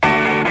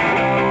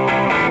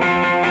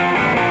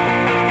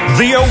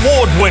The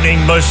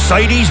award-winning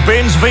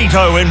Mercedes-Benz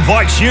Vito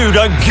invites you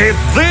to Get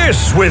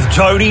This with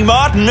Tony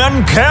Martin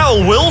and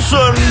Cal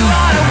Wilson.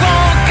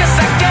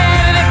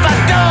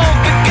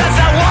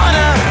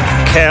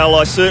 Cal,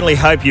 I certainly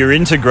hope you're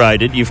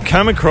integrated. You've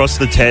come across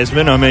the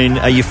Tasman. I mean,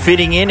 are you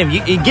fitting in? Are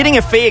you getting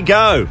a fair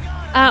go?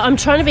 I'm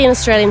trying to be an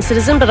Australian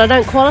citizen, but I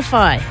don't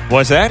qualify.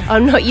 Why's that?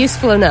 I'm not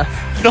useful enough.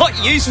 Not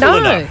useful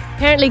enough?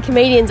 Apparently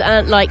comedians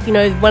aren't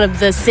one of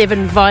the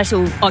 7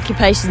 vital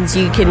occupations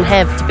you can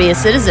have to be a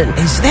citizen.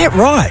 Is that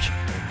right?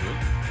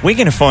 We're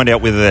going to find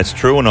out whether that's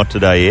true or not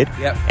today, Ed.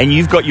 Yep. And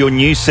you've got your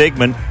new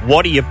segment,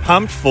 What Are You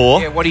Pumped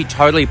For? Yeah, what are you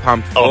totally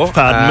pumped for? Oh,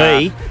 pardon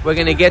me. We're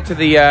going to get to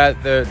the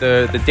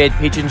dead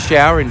pigeon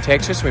shower in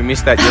Texas. We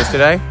missed that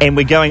yesterday. And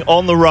we're going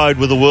on the road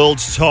with the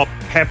world's top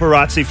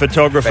paparazzi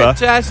photographer.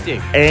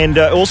 Fantastic. And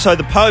also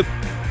the Pope.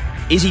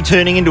 Is he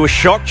turning into a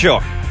shock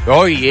jock?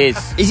 Oh, he is.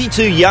 Is he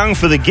too young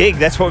for the gig?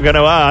 That's what we're going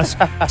to ask.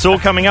 It's all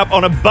coming up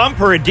on a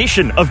bumper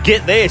edition of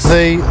Get This.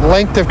 The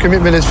length of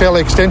commitment is fairly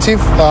extensive.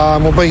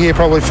 We'll be here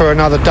probably for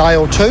another day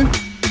or two.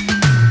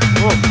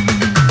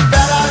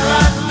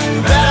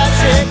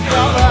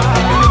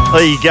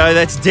 There you go.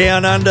 That's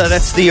Down Under.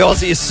 That's the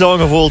Aussiest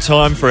song of all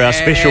time for our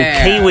special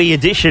Kiwi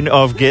edition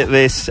of Get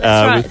This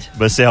with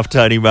myself,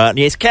 Tony Martin.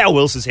 Yes, Cal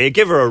Wilson's here.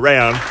 Give her a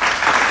round.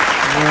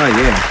 Oh,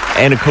 yeah.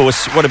 And, of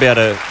course, what about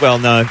well,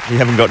 no, you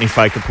haven't got any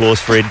fake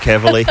applause for Ed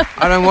Cavalier.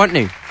 I don't want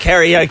any.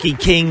 Karaoke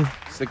King.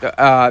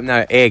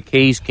 No, Air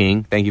Keys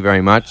King. Thank you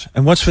very much.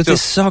 And what's with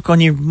this sock on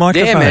your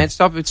microphone? Yeah, man.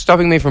 It's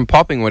stopping me from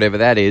popping, whatever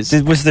that is.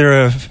 Was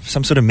there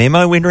some sort of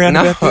memo went around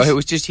about this? No, it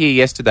was just here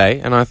yesterday,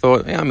 and I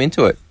thought, yeah, I'm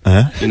into it.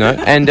 You know,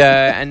 and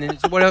then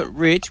what else,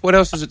 Rich? What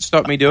else does it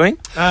stop me doing?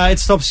 It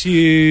stops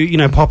you,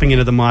 popping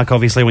into the mic,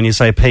 obviously, when you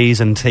say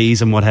P's and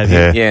T's and what have you.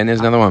 Yeah, and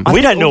there's another one.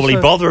 We don't normally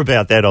bother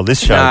about that on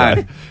this show,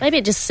 though. Maybe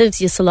it just soothes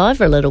your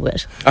saliva a little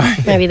bit.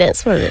 Maybe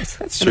that's what it is.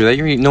 That's true.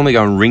 You normally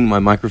go and wring my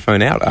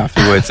microphone out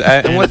afterwards.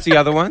 And what's the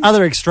other one?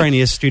 Other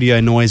extraneous studio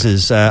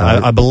noises.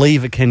 I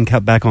believe it can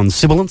cut back on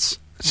sibilance.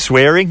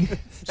 Swearing?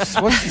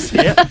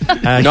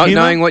 Not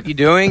knowing what you're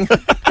doing.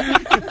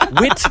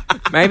 Wit.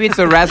 Maybe it's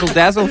a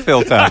razzle-dazzle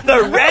filter.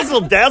 The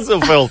razzle-dazzle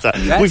filter.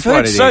 We've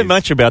heard so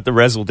much about the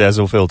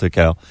razzle-dazzle filter,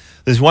 Cal.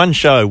 There's one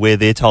show where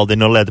they're told they're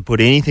not allowed to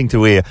put anything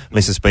to air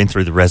unless it's been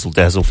through the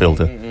razzle-dazzle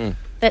filter. Mm-hmm.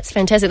 That's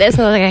fantastic. That's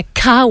not like a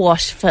car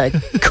wash for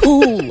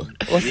cool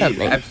or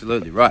something.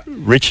 Absolutely right.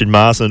 Richard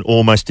Marsden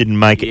almost didn't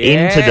make it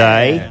in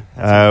today.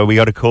 We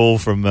got a call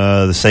from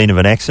the scene of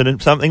an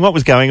accident. Something. What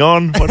was going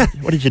on?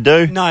 What did you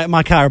do? No,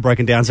 my car had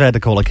broken down, so I had to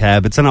call a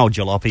cab. It's an old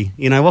jalopy.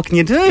 What can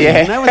you do?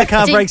 Yeah. When the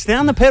car breaks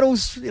down, the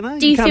pedals,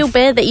 Do you feel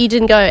bad that you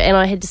didn't go and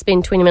I had to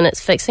spend 20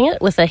 minutes fixing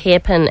it with a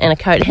hairpin and a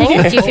coat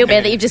hanger? Do you feel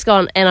bad that you've just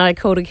gone and I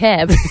called a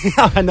cab?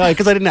 I know,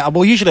 because I didn't.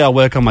 Well, usually I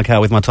work on my car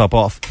with my top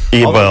off.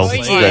 Yeah, well,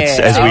 that's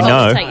as we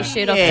know. Take your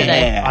shirt off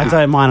today. I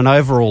don't mind an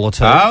overall or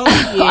two.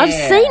 I've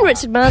seen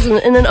Richard Marsden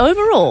in an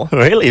overall.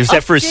 Really? Was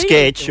that for a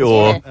sketch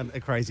or a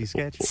crazy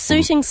sketch?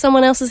 Suiting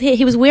someone else's hair.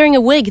 He was wearing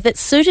a wig that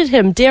suited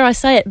him, dare I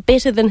say it,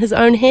 better than his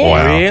own hair.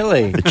 Wow.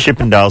 Really? The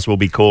Chippendales will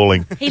be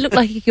calling. He looked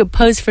like he could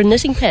pose for a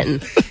knitting pattern.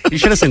 You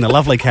should have seen the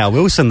lovely Cal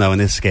Wilson, though, in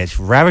this sketch.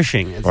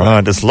 Ravishing.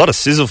 Right, there's a lot of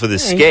sizzle for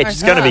this sketch.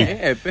 It's going to be...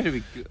 Yeah, better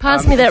be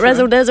Pass me that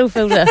razzle-dazzle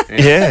filter.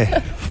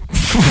 Yeah.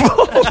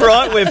 All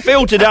right, we're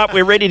filtered up.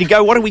 We're ready to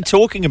go. What are we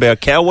talking about,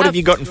 Cal? What have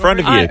you got in front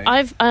of you?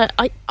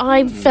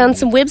 I found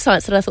some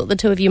websites that I thought the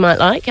two of you might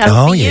like.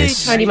 Oh, for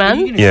yes. you, Tony Are Martin.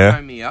 you going to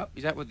show me up?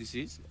 Is that what this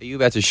is? Are you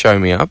about to show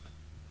me up?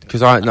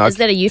 Because Is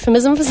that a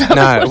euphemism for something?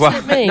 No, what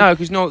does that mean? No,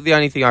 because the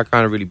only thing I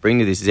kind of really bring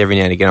to this is every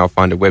now and again I'll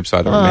find a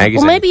website or a magazine.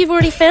 Well, maybe you've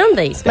already found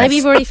these.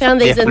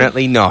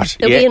 Definitely not.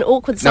 There'll be an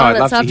awkward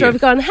silence after I've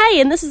I've gone,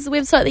 hey, and this is the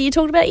website that you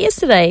talked about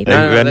yesterday.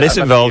 And this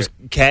involves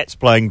cats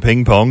playing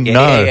ping pong.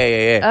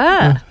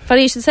 Yeah.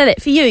 Funny you should say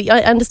that. For you,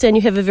 I understand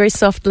you have a very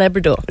soft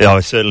Labrador. Yeah, I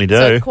certainly do.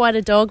 So quite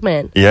a dog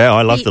man. Yeah,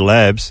 I love the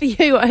labs. For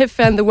you, I have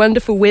found the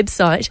wonderful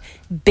website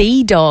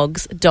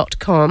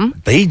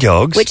bedogs.com.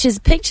 Bee-dogs? Which is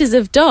pictures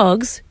of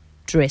dogs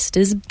dressed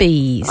as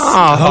bees.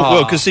 Oh,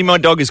 well, because see, my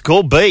dog is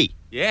called Bee.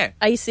 Yeah.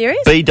 Are you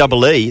serious?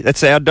 B-double-E.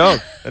 That's our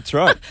dog. That's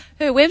right.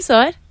 Her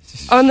website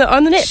on the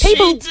net.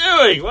 People, What's she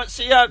doing? What's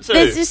she up to?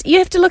 there's you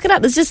have to look it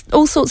up. There's just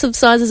all sorts of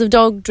sizes of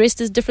dog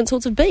dressed as different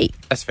sorts of bee,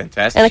 That's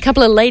fantastic. and a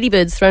couple of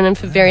ladybirds thrown in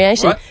for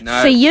variation. What? No.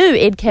 For you,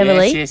 Ed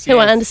Cavalier, Yes, who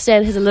I yes.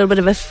 understand has a little bit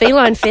of a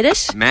feline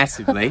fetish,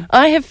 Massively.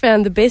 I have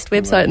found the best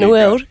website in the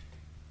world,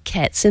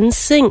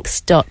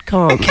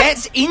 catsandsinks.com.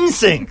 Cats in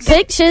sinks.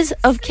 Pictures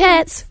of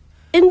cats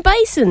in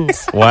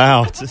basins.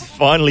 Wow, it's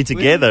finally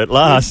together at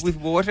last. With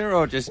water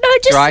or just No,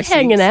 just dry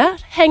hanging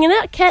sinks?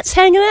 out, cats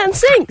hanging out in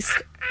sinks.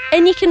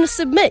 And you can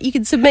submit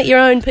your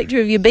own picture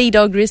of your bee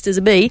dog dressed as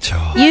a bee.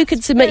 You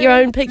could submit your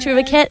own picture of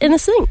a cat in a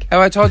sink. Have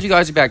I told you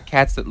guys about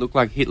cats that look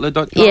like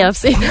Hitler.com? Yeah, I've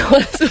seen that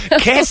one as well.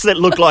 Cats that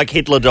look like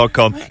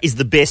Hitler.com is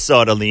the best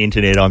site on the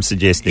internet, I'm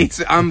suggesting. It's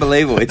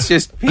unbelievable. It's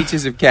just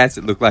pictures of cats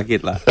that look like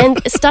Hitler. And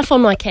stuff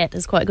on my cat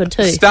is quite good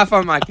too. Stuff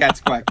on my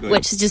cat's quite good.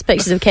 Which is just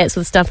pictures of cats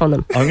with stuff on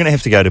them. I'm going to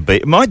have to go to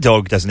bed. My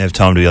dog doesn't have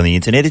time to be on the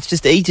internet. It's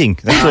just eating.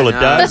 That's all it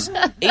does.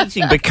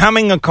 Eating,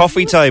 becoming a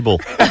coffee table.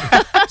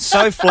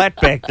 so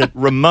flatback that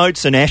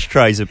remotes and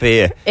ashtrays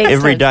appear Excellent.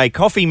 every day.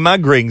 Coffee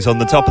mug rings on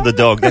the top of the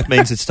dog. That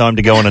means it's time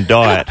to go on a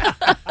diet.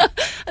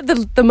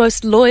 The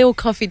most loyal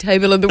coffee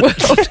table in the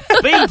world.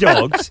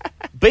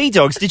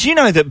 B-Dogs, did you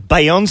know that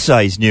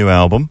Beyonce's new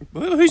album...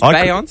 Who's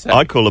Beyonce?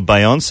 I'd call her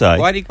Beyonce.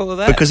 Why do you call her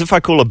that? Because if I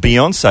call her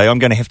Beyonce, I'm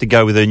going to have to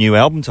go with her new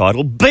album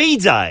title,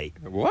 B-Day.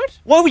 What?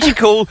 Why would you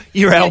call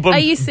your album Are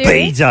you serious?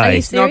 B-Day? Are you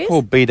It's not serious?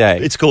 called B-Day.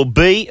 It's called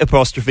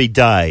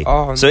B''Day.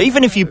 Oh, so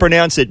even if you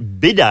pronounce it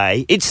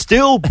Biday, it's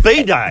still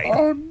B-Day.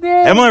 Oh, no.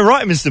 Am I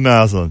right, Mr.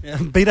 Marsland?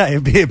 B-Day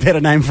would be a better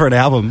name for an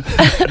album.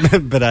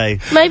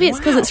 Bidet. Maybe it's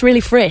because it's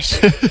really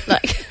fresh.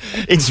 Like,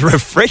 It's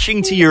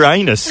refreshing to your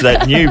anus,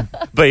 that new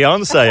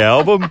Beyonce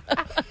album.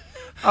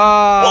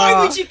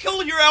 Why would you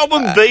call your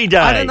album B-Day?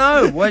 I don't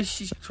know. Was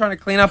she trying to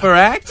clean up her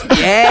act?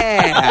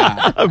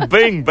 Yeah. Oh,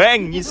 bing,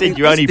 bang. You said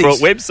you only brought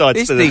websites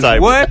this to the thing's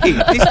table. working.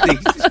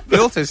 This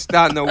filter's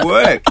starting to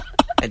work.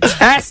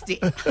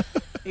 Fantastic.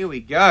 Here we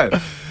go.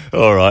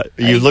 All right.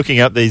 Are you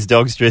looking up these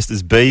dogs dressed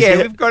as bees Yeah,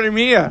 yet? we've got him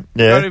here.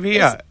 Yeah. Got him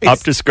here. Up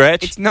to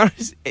scratch? It's not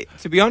as,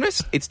 to be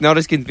honest, it's not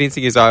as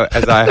convincing as I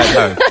had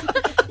hoped.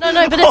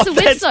 no, but it's a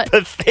That's website.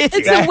 pathetic.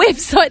 It's a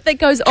website that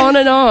goes on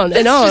and on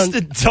and on. It's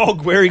just a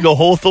dog wearing a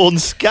hawthorn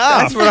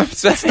scarf. That's what I'm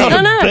saying.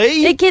 not No, a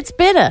bee. it gets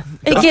better.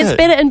 It Does gets it?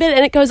 better and better,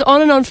 and it goes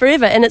on and on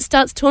forever, and it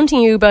starts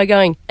taunting you by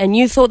going, and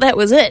you thought that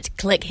was it.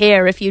 Click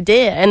here if you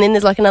dare. And then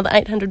there's like another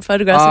 800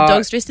 photographs of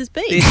dogs dressed as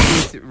bees.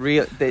 This is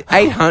real. The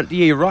 800.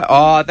 Yeah, you're right.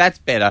 Oh, that's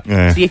better.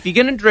 Yeah. See, if you're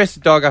going to dress a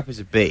dog up as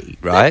a bee,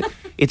 right?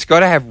 It's got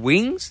to have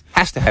wings.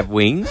 Has to have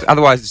wings.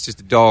 Otherwise, it's just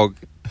a dog,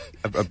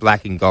 a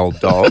black and gold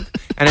dog,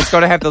 and it's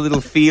got to have the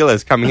little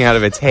feelers coming out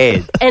of its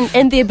head.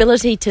 And the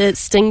ability to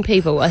sting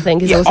people, I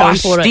think, is also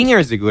important. Stinger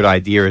is a good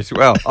idea as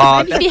well.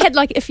 Oh, Maybe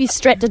if you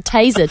strapped a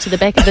taser to the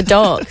back of the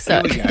dog.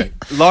 So there we go.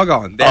 Log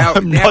on. Now,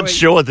 I'm not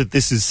sure that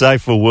this is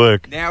safe for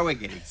work. Now we're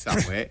getting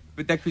somewhere.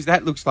 But because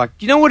that looks like...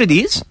 Do you know what it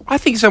is? I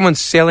think someone's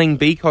selling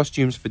bee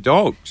costumes for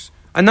dogs.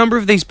 A number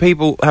of these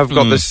people have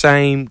got the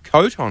same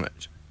coat on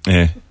it.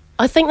 Yeah.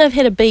 I think they've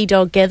had a bee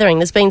dog gathering.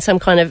 There's been some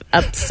kind of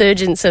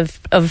upsurgence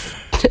of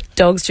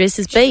dogs dressed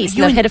as bees.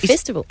 And they've had a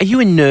festival. Are you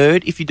a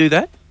nerd if you do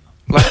that?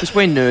 Like, because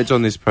we're nerds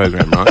on this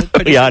program, right?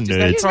 But We are does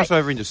nerds. that cross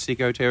over into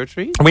sicko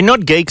territory? We're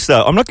not geeks,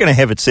 though. I'm not going to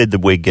have it said that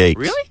we're geeks.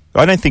 Really?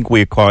 I don't think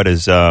we're quite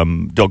as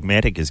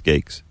dogmatic as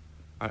geeks.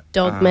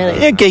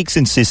 Dogmatic. Yeah, geeks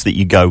insist that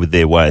you go with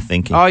their way of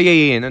thinking. Oh,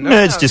 yeah. No,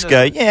 Nerds just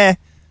go, yeah,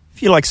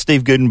 if you like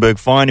Steve Gutenberg,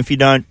 fine. If you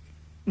don't,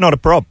 not a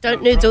prob.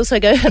 Don't nerds also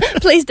go,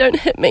 please don't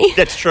hit me?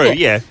 That's true,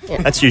 yeah.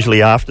 That's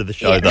usually after the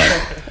show,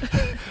 though.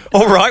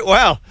 All right,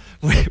 wow.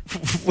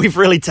 We've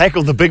really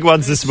tackled the big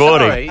ones this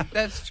morning.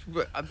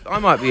 Sorry, I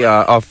might be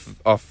off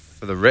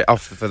for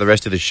the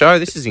rest of the show.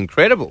 This is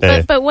incredible.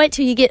 But wait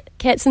till you get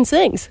cats and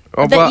things.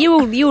 Oh, That but- you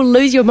will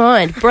lose your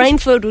mind. Brain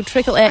fluid will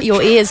trickle out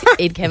your ears,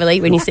 Ed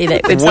Cavalier, when you see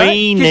that website.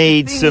 We Just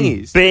need the thing some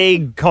is-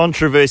 big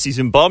controversies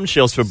and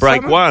bombshells for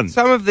break one.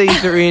 Some of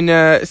these are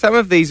in. Some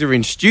of these are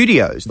in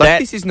studios. Like, That-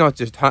 this is not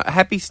just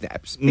happy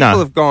snaps. People No.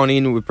 have gone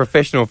in with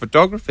professional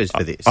photographers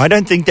for this. I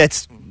don't think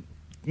that's,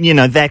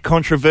 that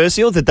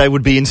controversial that they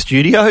would be in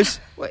studios.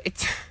 Well,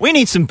 We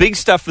need some big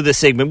stuff for this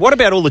segment. What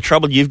about all the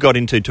trouble you've got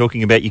into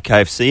talking about your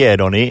KFC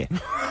ad on air?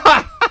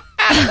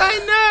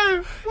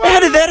 I know. How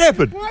did that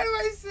happen? Why do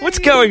I say What's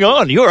going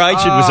on? Your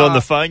agent was on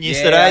the phone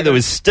yesterday. I There know.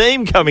 was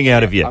steam coming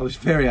out of you. I was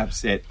very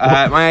upset.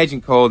 My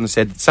agent called and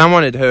said that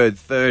someone had heard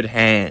third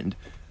hand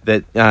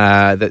that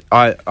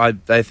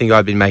they think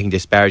I've been making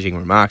disparaging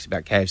remarks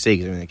about KFC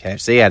because I'm in the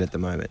KFC ad at the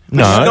moment.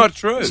 No, It's not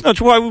true. It's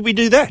not. Why would we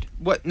do that?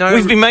 What? No,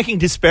 We've been making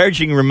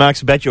disparaging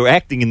remarks about your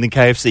acting in the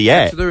KFC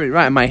ad. absolutely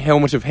right. My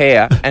helmet of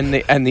hair and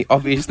the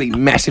obviously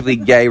massively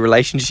gay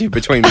relationship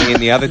between me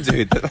and the other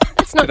dude.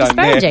 It's not that I'm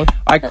there.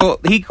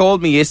 disparaging. He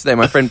called me yesterday.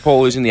 My friend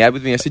Paul, who's in the ad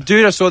with me. I said,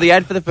 "Dude, I saw the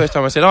ad for the first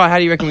time." I said, "Oh, how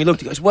do you reckon we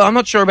looked?" He goes, "Well, I'm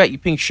not sure about your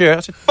pink shirt."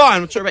 I said, "Fine,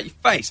 I'm not sure about your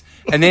face."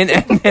 And then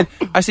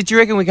I said, "Do you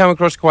reckon we come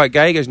across quite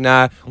gay?" He goes,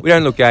 "Nah, we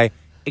don't look gay."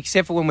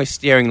 Except for when we're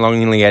staring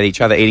longingly at each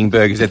other eating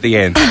burgers at the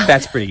end.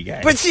 That's pretty gay.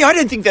 But see, I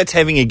don't think that's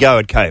having a go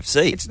at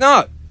KFC. It's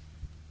not.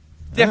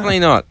 Definitely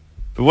not.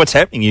 But what's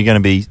happening? You're going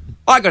to be...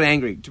 I got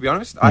angry, to be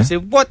honest. I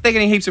said, what? They're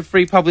getting heaps of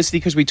free publicity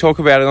because we talk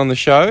about it on the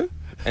show?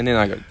 And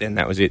then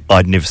that was it.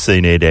 I'd never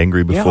seen Ed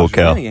angry Yeah, I before, was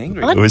Carl. really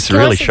angry. It was Can I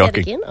really see shocking.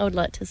 That again? I would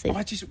like to see.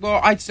 I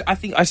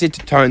think I said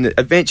to Tone that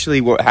eventually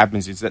what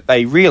happens is that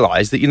they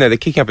realise that, they're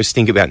kicking up a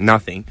stink about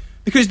nothing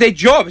because their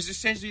job is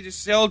essentially to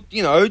sell,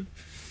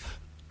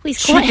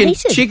 He's quite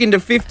heated. chicken to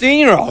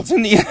 15-year-olds.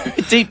 And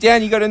deep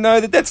down, you got to know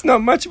that that's not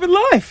much of a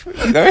life.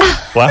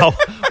 Well,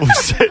 we'll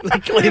certainly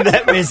clean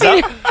that mess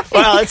up.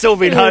 Well, it's all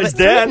been Feeling a hosed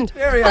bit down. threatened.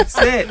 Very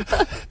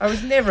upset. I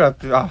was never up.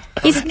 Oh.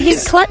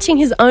 He's clutching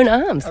his own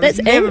arms. That's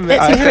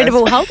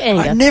incredible Hulk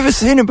anger. I've never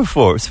seen him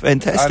before. It's I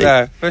fantastic.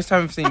 know. First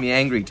time I've seen me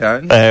angry,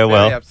 Tone. Well,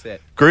 Very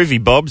upset.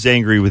 Groovy Bob's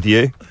angry with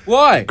you.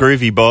 Why?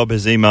 Groovy Bob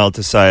has emailed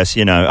to say us,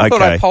 I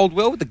thought I okay, polled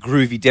well with the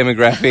groovy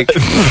demographic.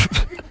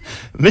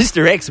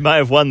 Mr. X may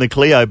have won the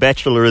Clio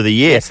Bachelor of the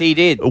Year. Yes, he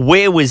did.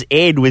 Where was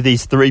Ed with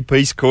his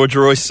three-piece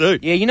corduroy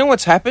suit? Yeah, you know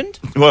what's happened?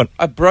 What?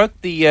 I broke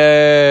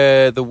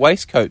the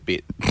waistcoat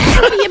bit.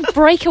 How do you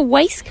break a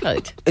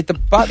waistcoat? The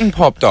button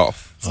popped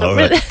off. All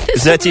right.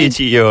 Is that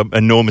to your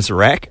enormous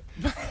rack?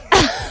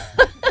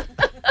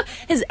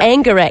 His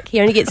anger rack. He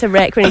only gets a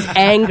rack when he's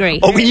angry.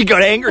 Oh, when you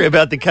got angry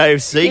about the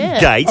KFC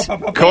gate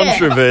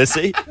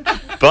controversy.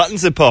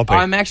 Buttons are popping.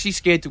 I'm actually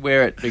scared to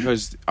wear it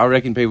because I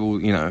reckon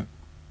people,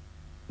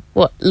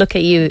 What, look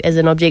at you as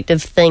an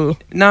objective thing?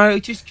 No,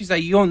 just because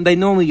they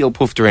normally yell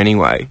poofter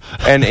anyway.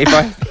 And if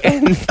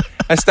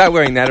I start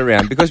wearing that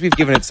around, because we've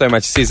given it so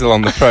much sizzle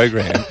on the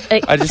program,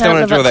 I just don't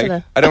want to draw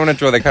that. I don't want to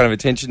draw that kind of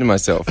attention to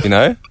myself.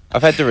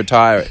 I've had to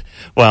retire it.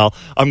 Well,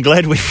 I'm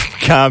glad we've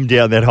calmed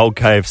down that whole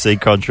KFC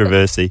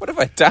controversy. What have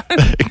I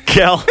done?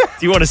 Cal,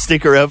 do you want to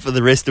stick around for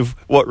the rest of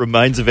what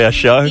remains of our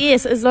show?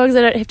 Yes, as long as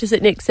I don't have to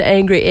sit next to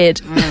angry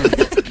Ed. I'm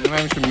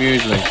having some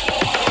muesli.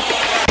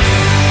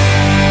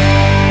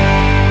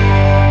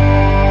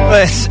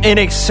 That's In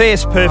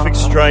Excess, Perfect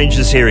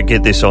Strangers here at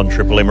Get This on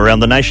Triple M. Around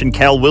the nation,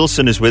 Cal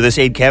Wilson is with us.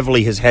 Ed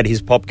Cavalier has had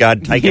his pop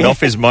guard taken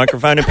off his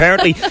microphone.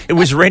 Apparently, it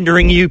was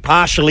rendering you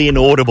partially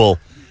inaudible.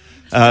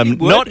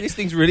 This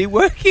thing's really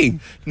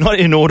working. Not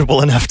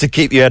inaudible enough to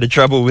keep you out of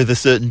trouble with a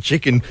certain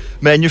chicken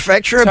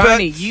manufacturer.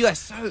 Tony, you are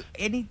so...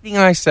 Anything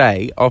I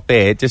say off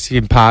air, just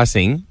in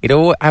passing,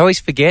 I always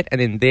forget, and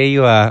then there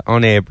you are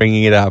on air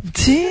bringing it up.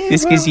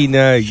 Just because I'm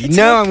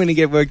going to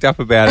get worked up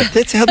about it.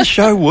 That's how the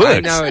show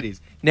works. I know it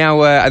is.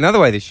 Now, another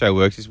way this show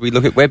works is we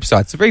look at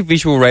websites. It's a very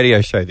visual radio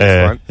show,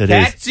 this one.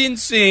 Cats in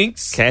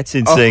Sinks. Cats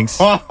in Sinks.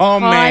 Oh,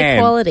 man. High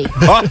quality.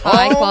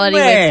 High quality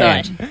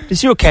website.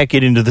 Does your cat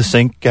get into the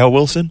sink, Cal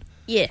Wilson?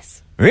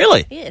 Yes.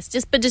 Really? Yes,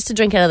 just to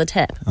drink out of the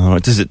tap. Oh,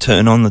 does it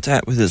turn on the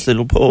tap with its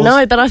little paws?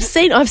 No, but I've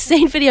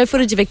seen video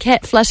footage of a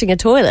cat flushing a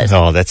toilet.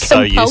 Oh, that's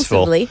so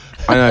useful. Compulsively.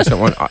 I know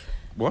someone...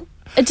 What?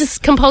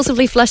 Just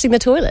compulsively flushing the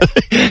toilet.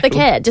 The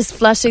cat just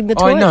flushing the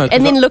toilet. know,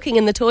 and then looking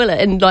in the toilet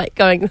and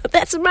going,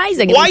 that's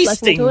amazing. And then flushing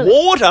Wasting the toilet.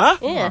 water?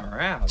 Yeah. Oh,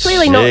 wow.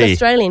 Clearly not an Gee.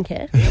 Australian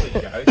cat.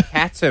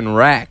 Cats and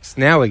racks.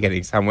 Now we're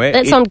getting somewhere.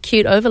 That's on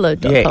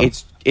cuteoverload.com. Yeah,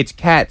 it's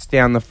cats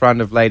down the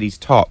front of ladies'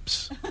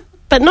 tops.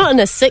 But not in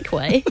a sick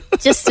way.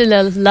 Just in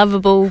a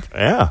lovable,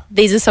 Yeah.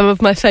 these are some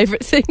of my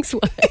favourite things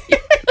way.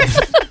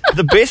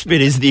 The best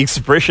bit is the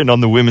expression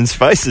on the women's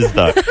faces,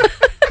 though.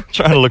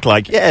 Trying to look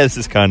like, this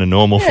is kind of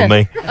normal for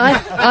me.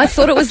 I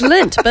thought it was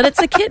lint, but it's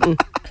a kitten.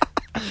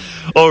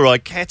 All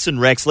right, cats and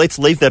racks, let's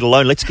leave that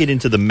alone. Let's get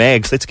into the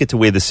mags. Let's get to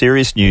where the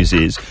serious news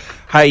is.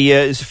 Hey,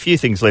 there's a few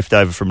things left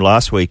over from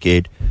last week,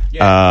 Ed.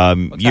 Yeah.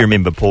 You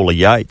remember Paula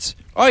Yates?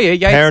 Oh, yeah,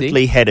 Yatesy.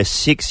 Apparently had a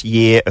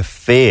 6-year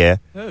affair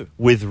Who?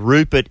 with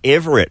Rupert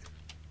Everett.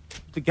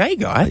 The gay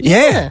guy?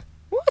 Yeah.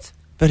 What?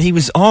 But he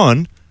was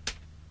on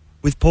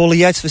with Paula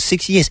Yates for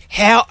 6 years.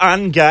 How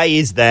ungay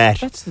is that?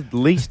 That's the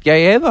least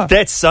gay ever.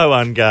 That's so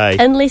ungay.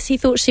 Unless he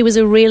thought she was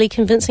a really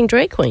convincing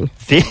drag queen.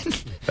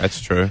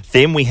 That's true.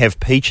 Then we have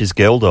Peaches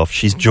Geldof.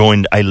 She's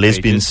joined a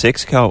lesbian Peaches.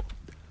 sex cult.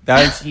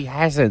 No, she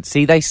hasn't.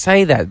 See, they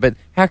say that, but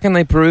how can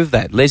they prove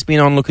that? Lesbian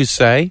onlookers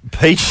say.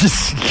 Peaches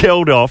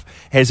Geldof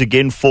has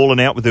again fallen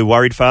out with her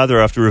worried father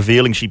after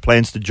revealing she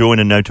plans to join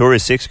a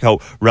notorious sex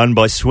cult run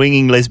by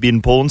swinging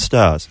lesbian porn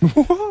stars.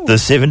 The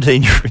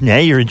 17... Now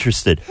you're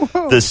interested.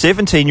 The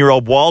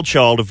 17-year-old wild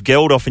child of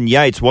Geldof and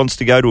Yates wants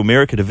to go to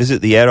America to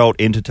visit the adult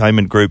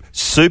entertainment group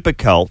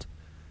Supercult,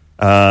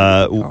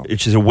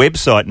 which is a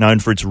website known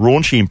for its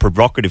raunchy and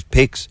provocative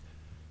pics.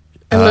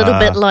 A little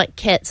bit like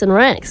cats and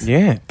racks.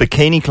 Yeah.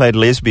 Bikini-clad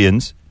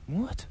lesbians.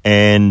 What?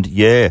 And,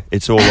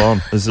 it's all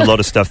on. There's a lot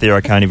of stuff there I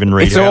can't even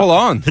read It's out. all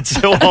on.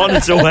 It's all on.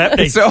 It's all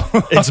happening. It's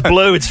all-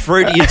 blue. It's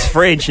fruity. It's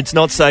French. It's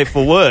not safe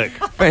for work.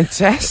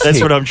 Fantastic.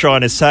 That's what I'm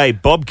trying to say.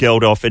 Bob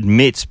Geldof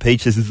admits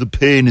Peaches is a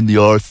pain in the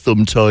arse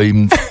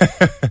sometimes.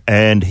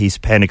 And he's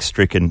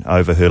panic-stricken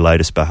over her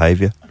latest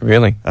behaviour.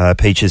 Really?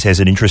 Peaches has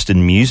an interest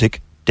in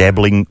music,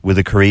 dabbling with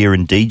a career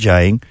in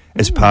DJing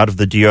as part of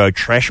the duo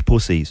Trash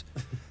Pussies.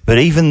 But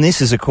even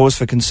this is a cause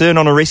for concern.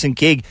 On a recent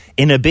gig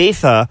in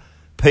Ibiza,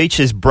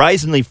 Peaches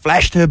brazenly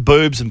flashed her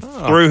boobs and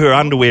threw her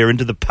underwear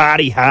into the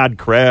party-hard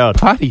crowd.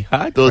 Party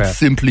hard crowd. That's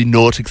simply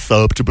not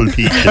acceptable,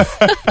 Peaches,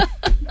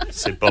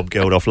 said Bob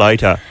Geldof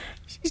later.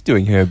 She's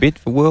doing her bit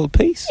for world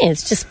peace. Yeah,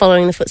 it's just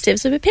following the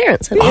footsteps of her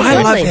parents. And I that's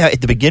love lovely. how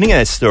at the beginning of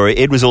that story,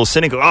 Ed was all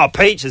cynical. Oh,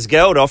 Peaches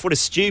Geldof, what a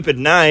stupid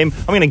name.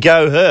 I'm going to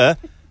go her.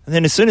 And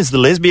then as soon as the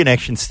lesbian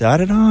action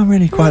started, I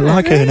really quite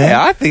like her now.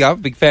 Yeah, I think I'm a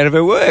big fan of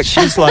her work.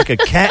 She's like a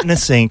cat in a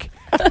sink.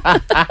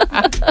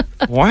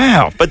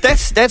 Wow. But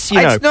that's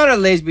you know... It's not a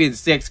lesbian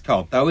sex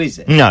cult, though, is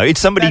it? No, it's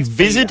somebody That's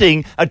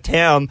visiting a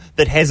town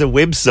that has a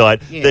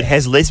website that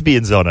has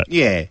lesbians on it.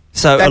 Yeah.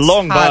 So That's a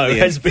long bow hardly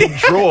has been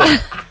drawn.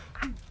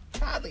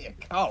 hardly a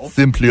cult.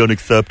 Simply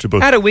unacceptable.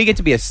 How do we get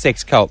to be a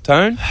sex cult,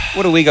 Tone?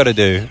 What do we got to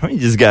do? You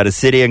just got to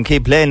sit here and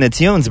keep playing the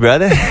tunes,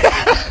 brother.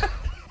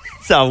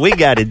 That's all we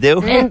got to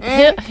do.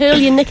 And hurl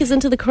your knickers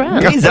into the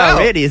crowd. He's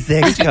already a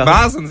sex cult.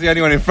 Marsden's the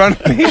only one in front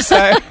of me,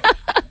 so...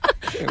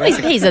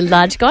 He's a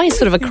large guy. He's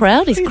sort of a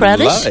crowd. He's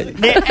crowdish.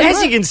 Now,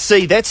 as you can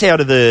see, that's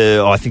out of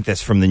the... I think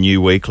that's from the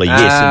New Weekly.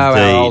 Yes, our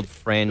indeed. old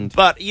friend.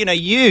 But,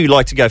 you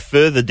like to go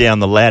further down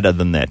the ladder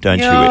than that, don't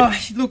Yeah,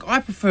 you? look,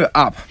 I prefer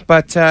up.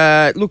 But,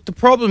 look, the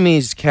problem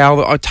is, Cal,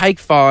 that I take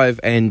 5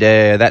 and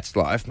That's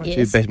Life,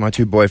 my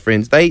two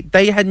boyfriends,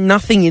 they had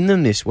nothing in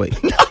them this week.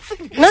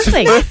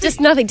 Nothing. Just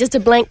nothing. Just a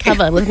blank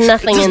cover with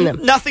nothing in them.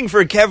 Nothing for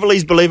a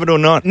Cavaliers, believe it or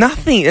not.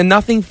 Nothing, and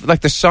nothing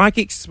like the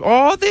psychics.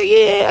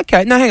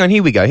 Okay. No, hang on.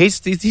 Here we go. Here's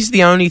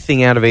the only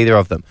thing out of either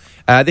of them.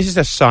 This is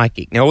a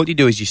psychic. Now, all you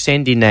do is you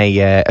send in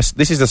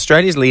this is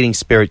Australia's leading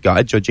spirit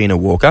guide, Georgina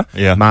Walker.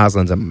 Yeah.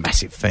 Marsland's a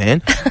massive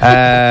fan.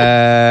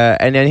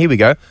 And then here we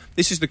go.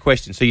 This is the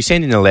question. So you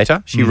send in a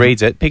letter. She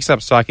reads it, picks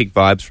up psychic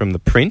vibes from the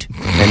print,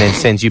 and then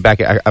sends you back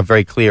a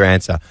very clear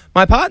answer.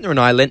 My partner and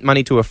I lent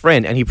money to a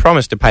friend, and he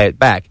promised to pay it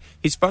back.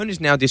 His phone is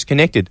now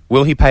disconnected.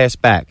 Will he pay us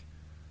back?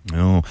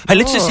 Oh. Hey,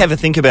 let's just have a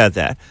think about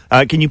that.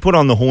 Can you put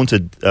on the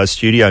haunted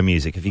studio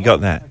music? Have you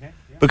got that? Okay.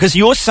 Because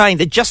you're saying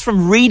that just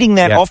from reading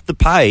that off the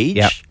page...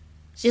 Yep.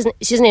 She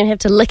doesn't even have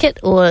to lick it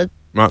or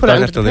put it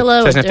under the pillow.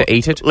 She doesn't have to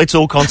eat it. Let's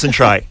all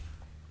concentrate.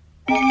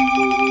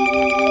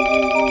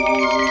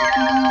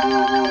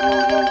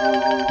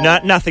 No,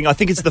 nothing. I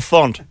think it's the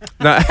font.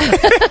 No.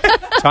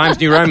 Times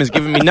New Roman's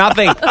given me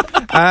nothing.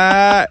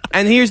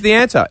 And here's the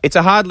answer. It's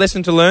a hard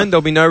lesson to learn.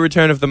 There'll be no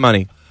return of the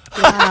money.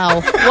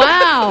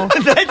 Wow.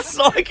 That's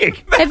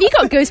psychic. Have you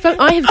got goosebumps?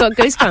 I have got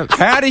goosebumps.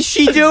 How does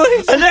she do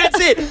it? And that's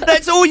it.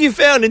 That's all you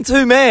found in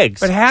 2 mags.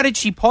 But how did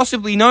she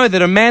possibly know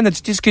that a man that's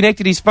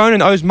disconnected his phone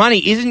and owes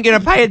money isn't going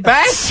to pay it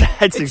back?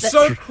 It's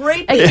so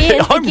creepy.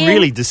 I'm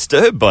really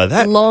disturbed by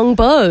that. Long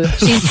bow.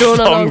 She's drawn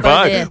a long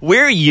bow there.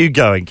 Where are you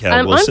going,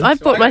 Cal Wilson? I've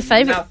bought my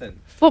favourite...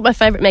 bought my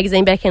favourite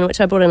magazine back in, which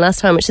I brought in last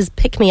time, which is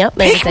Pick Me Up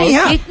magazine.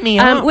 Pick Me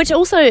Up. Which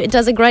also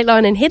does a great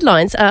line in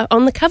headlines.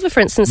 On the cover, for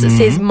instance, it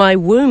says, "My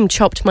womb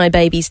chopped my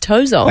baby's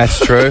toes off." That's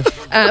true.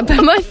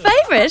 But my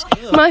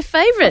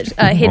favourite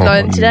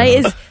headline today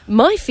is,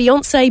 "My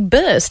fiancé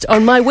burst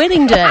on my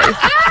wedding day."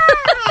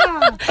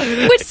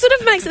 Which sort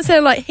of makes it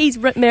sound like he's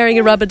marrying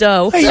a rubber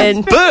doll.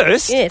 And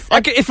burst? Yes.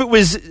 If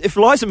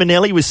Liza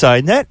Minnelli was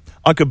saying that,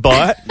 I could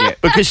buy it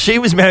because she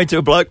was married to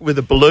a bloke with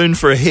a balloon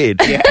for a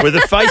head, with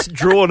a face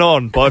drawn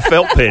on by a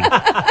felt pen.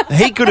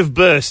 He could have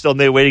burst on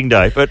their wedding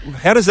day, but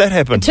how does that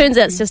happen? Turns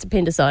out it's just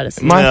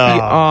appendicitis. No.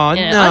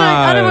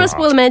 I don't want to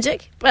spoil the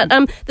magic, but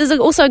there's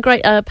also a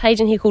great page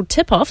in here called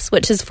Tip-Offs,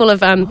 which is full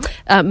of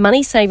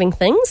money-saving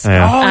things.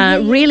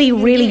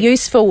 Really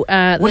useful.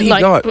 What do you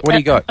got? What do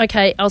you got?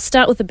 Okay, I'll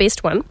start with the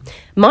best one.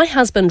 My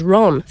husband,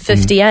 Ron,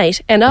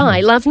 58, and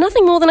I love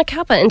nothing more than a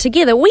cuppa, and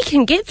together we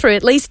can get through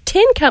at least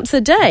 10 cups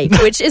a day,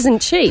 which isn't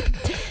cheap.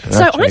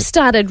 So I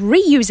started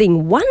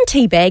reusing one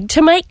tea bag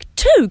to make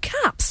 2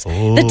 cups.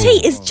 The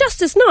tea is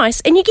just as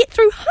nice, and you get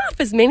through half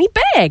as many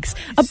bags.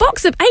 A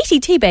box of 80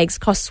 tea bags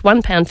costs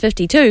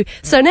 £1.52,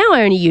 so now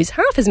I only use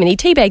half as many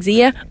tea bags a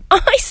year.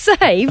 I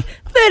save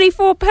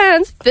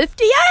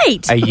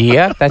 £34.58 a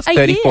year. That's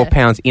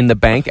 £34 in the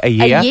bank a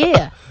year. A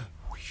year.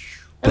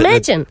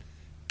 Imagine.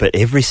 But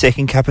every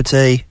second cup of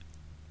tea,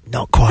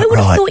 not quite Who would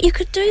have right. thought you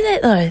could do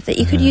that, though? That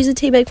you could use a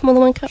tea bag for more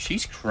than 1 cup?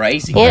 She's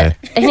crazy. Yeah.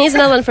 And here's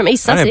another one from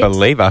East I Sussex. don't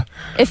believe her.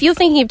 If you're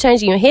thinking of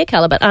changing your hair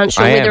colour but aren't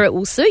sure whether it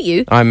will suit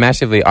you... I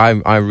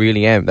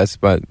really am. That's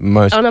what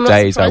most I'm not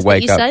days I surprised that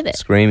wake you say up that.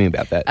 screaming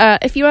about that.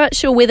 if you aren't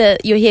sure whether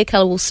your hair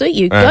colour will suit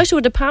you, go to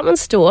a department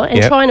store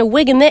and try on a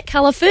wig in that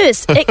colour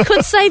first. It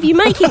could save you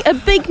making a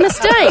big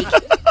mistake.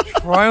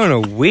 Try on a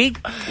wig?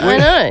 I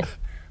know.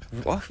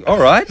 What? All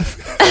right.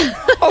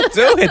 I'll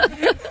do it.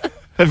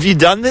 Have you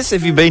done this?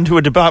 Have you been to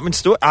a department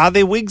store? Are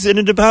there wigs in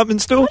a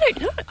department store? I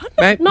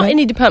don't know. Not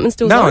any department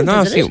stores. No.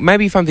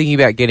 Maybe if I'm thinking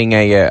about getting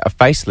a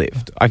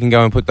facelift, I can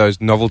go and put those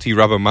novelty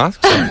rubber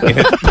masks on in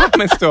a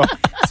department store.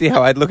 See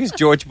how I'd look as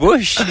George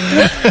Bush.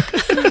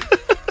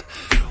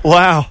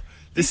 Wow.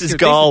 This is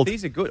gold.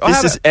 These are good.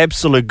 This is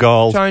absolute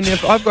gold. Tony,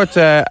 I've got...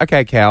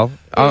 okay, Cal,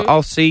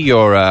 I'll see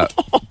your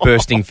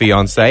bursting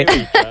fiancé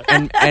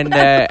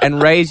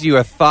and raise you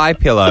a thigh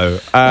pillow.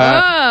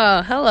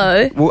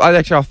 Hello. Well,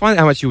 I'll find out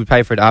how much you would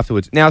pay for it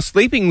afterwards. Now,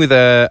 sleeping with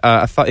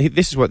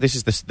this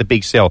is the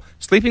big sell.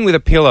 Sleeping with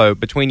a pillow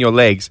between your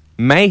legs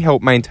may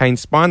help maintain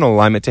spinal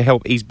alignment to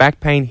help ease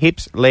back pain,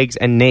 hips, legs,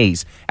 and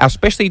knees. Our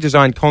specially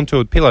designed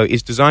contoured pillow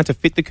is designed to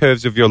fit the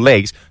curves of your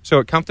legs so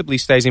it comfortably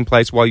stays in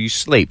place while you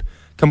sleep.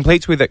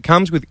 Complete with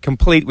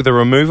a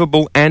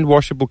removable and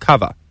washable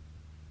cover.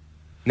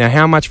 Now,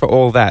 how much for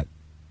all that?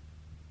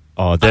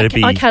 Oh, that'd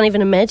be... I can't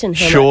even imagine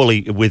how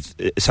surely, with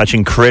such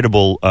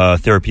incredible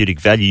therapeutic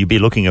value, you'd be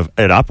looking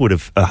at upward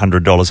of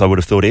 $100, I would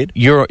have thought, Ed.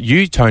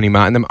 You, Tony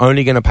Martin, I'm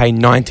only going to pay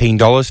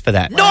 $19 for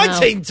that. Wow.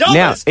 $19?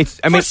 Now,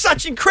 for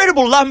such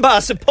incredible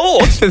lumbar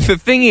support. The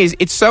thing is,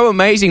 it's so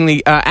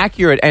amazingly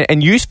accurate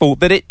and useful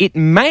that it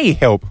may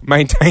help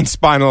maintain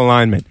spinal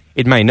alignment.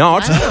 It may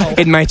not. Wow.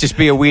 It may just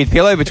be a weird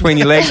pillow between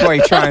your legs while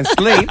you try and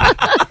sleep.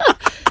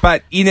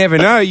 But you never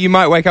know. You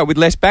might wake up with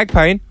less back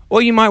pain,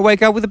 or you might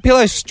wake up with a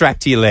pillow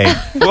strapped to your leg.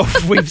 Well,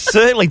 we've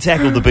certainly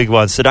tackled the big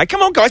ones today.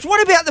 Come on, guys.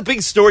 What about the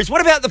big stories?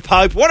 What about the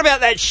Pope? What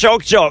about that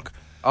shock jock?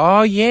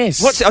 Oh,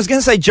 yes. I was going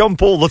to say John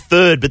Paul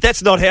III, but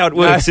that's not how it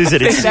works, is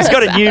it? He's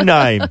got a new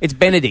name. It's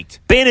Benedict.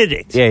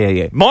 Benedict.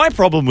 Yeah. My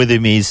problem with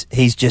him is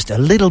he's just a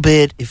little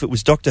bit, if it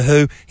was Doctor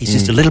Who, he's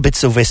just a little bit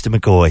Sylvester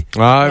McCoy. Oh,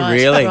 Right,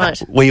 really?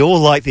 Right. We all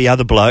like the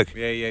other bloke.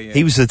 Yeah.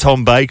 He was the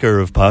Tom Baker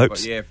of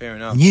popes. Yeah, fair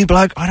enough. New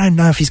bloke, I don't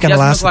know if he's He going to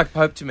doesn't last. look like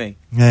Pope to me.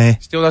 Yeah.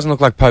 Still doesn't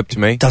look like Pope to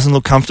me. Doesn't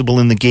look comfortable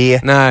in the gear.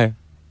 No.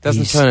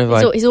 Doesn't He's- kind of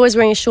like... He's always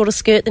wearing a shorter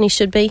skirt than he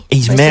should be.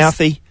 He's So it's just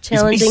mouthy.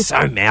 Challenging. He's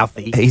so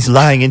mouthy. He's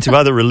laying into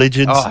other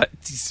religions. Oh,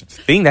 it's his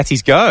thing. That's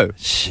his go.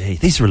 Gee,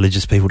 these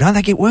religious people, don't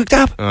they get worked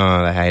up?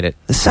 Oh, they hate it.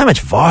 There's so much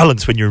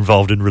violence when you're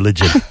involved in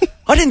religion.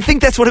 I didn't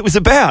think that's what it was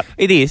about.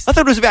 It is. I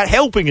thought it was about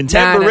helping and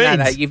tambourines.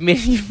 No. You've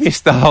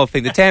missed the whole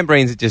thing. The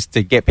tambourines are just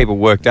to get people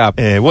worked up.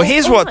 Yeah, well,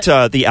 here's what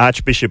the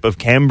Archbishop of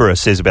Canberra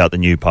says about the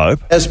new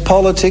Pope. As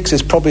politics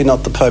is probably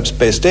not the Pope's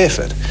best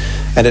effort,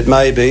 and it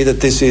may be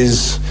that this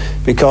is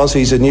because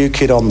he's a new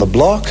kid on the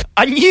block.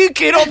 A new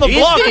kid on the Is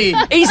block. he?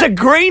 He's a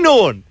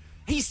greenhorn.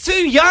 He's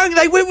too young.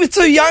 They went with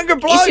too younger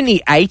blokes. Isn't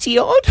he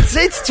 80-odd?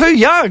 It's too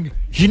young.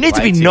 You need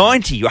to be Way too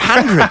 90 or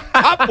 100.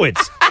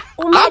 Upwards.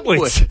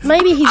 Upwards.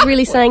 Maybe he's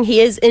really saying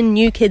he is in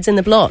New Kids in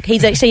the Block.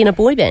 He's actually in a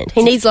boy band.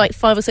 He needs like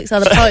 5 or 6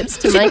 other popes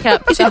to make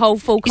up the whole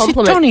full Is it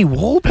complement. Donny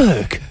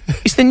Wahlberg?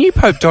 Is the new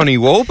Pope Donny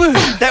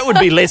Wahlberg? That would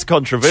be less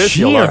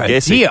controversial, I'm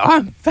guessing.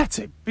 That's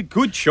a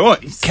good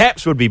choice.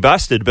 Caps would be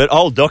busted, but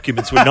old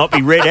documents would not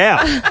be read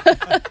out.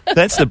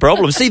 That's the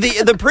problem. See,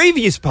 the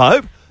previous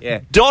Pope,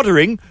 Yeah.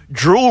 doddering,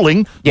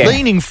 drooling, Yeah.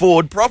 leaning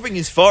forward, propping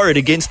his forehead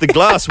against the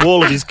glass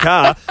wall of his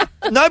car,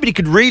 nobody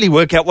could really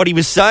work out what he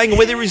was saying or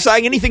whether he was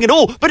saying anything at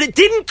all. But it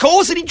didn't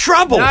cause any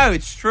trouble. No,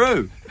 it's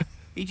true.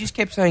 He just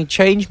kept saying,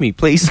 "Change me,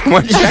 please.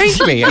 Someone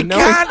change me." You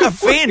can't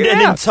offend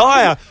an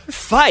entire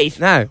faith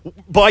No.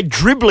 by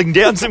dribbling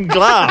down some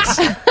glass.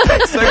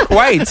 That's so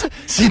quaint.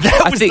 See,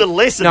 that was the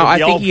lesson of the I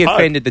think old he Pope.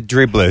 offended the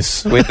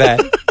dribblers with that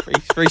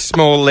very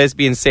small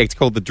lesbian sect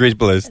called the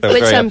Dribblers. They were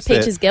Which very upset.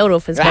 Peaches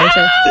Geldof is going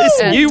to.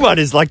 This new one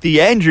is like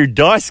the Andrew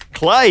Dice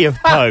Clay of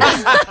popes.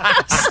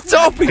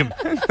 Stop him.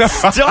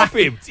 Stop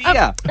him.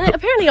 Yeah.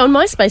 Apparently on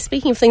MySpace,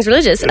 speaking of things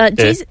religious,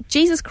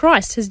 Jesus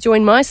Christ has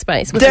joined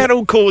MySpace with,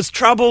 That'll cause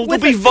trouble.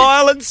 There'll be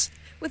violence.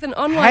 with an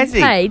online Has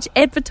he? page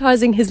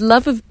advertising his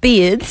love of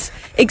beards,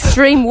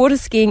 extreme water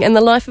skiing, and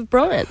the life of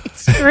Brian.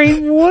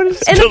 Extreme water.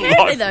 And The apparently,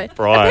 life though, of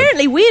Brian.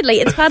 apparently, weirdly,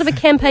 it's part of a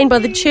campaign by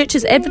the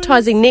church's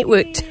advertising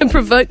network to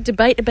provoke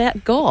debate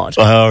about God.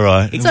 All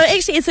right. So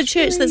actually, it's a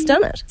church that's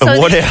done it. So And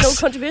what it's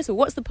else? not controversial.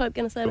 What's the Pope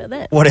going to say about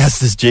that? What else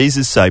does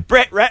Jesus say?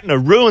 Brett Ratner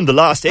ruined the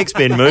last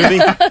X-Men movie.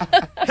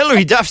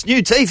 Hilary Duff's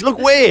new teeth look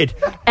weird.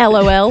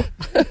 LOL.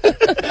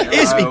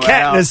 Here's me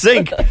cat in a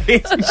sink.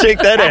 Check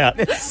that out.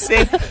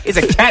 It's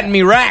a cat in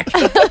me rack.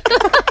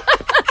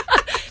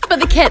 But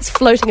the cat's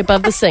floating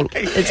above the sink.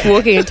 It's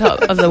walking on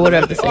top of the water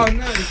of the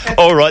sink.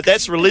 All right,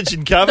 that's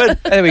religion covered.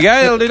 There we go.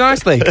 That'll do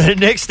nicely.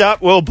 Next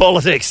up, world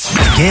politics.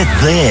 Get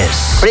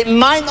this. But it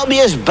might not be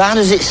as bad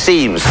as it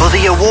seems. For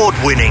the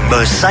award-winning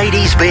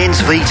Mercedes-Benz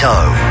Vito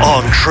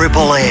on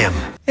Triple M.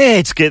 Yeah,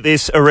 let's get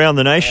this around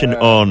the nation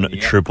on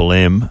Triple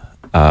M.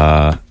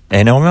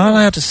 And am I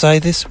allowed to say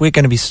this? We're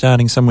going to be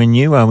starting somewhere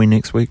new, are we,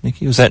 next week,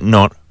 Nikki? Was that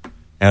not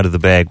out of the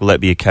bag? Will that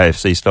be a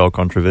KFC-style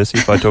controversy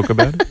if I talk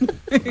about it?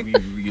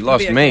 You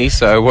lost me,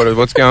 so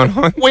what's going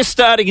on? We're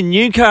starting in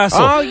Newcastle.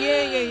 Oh,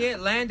 yeah.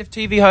 Land of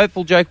TV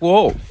hopeful Jake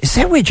Wall. Is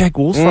that where Jake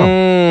Wall's from?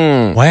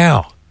 Mm.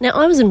 Wow. Now,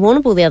 I was in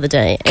Warrnambool the other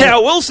day. and-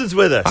 Cal Wilson's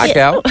with us. Hi,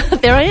 Cal.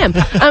 There I am.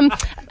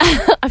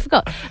 I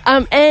forgot.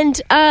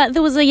 And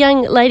there was a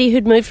young lady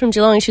who'd moved from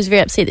Geelong. She was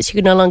very upset that she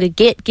could no longer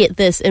get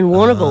this in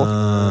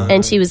Warrnambool.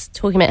 And she was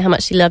talking about how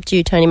much she loved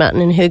you, Tony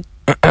Martin, and her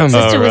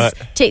sister was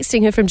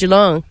texting her from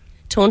Geelong,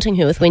 taunting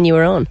her with when you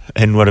were on.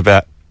 And what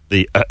about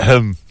the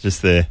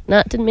just there?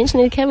 No, didn't mention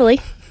it cavally.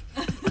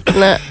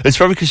 No. It's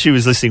probably because she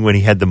was listening when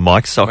he had the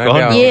mic sock Maybe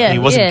on. I'll- Yeah, He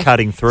wasn't yeah.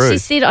 cutting through. She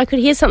said I could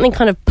hear something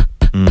kind of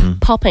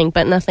popping,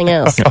 but nothing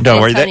else. Don't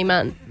And worry, Tony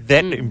Martin.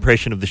 that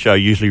impression of the show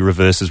usually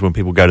reverses when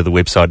people go to the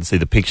website and see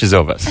the pictures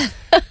of us.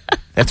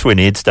 That's when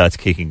Ed starts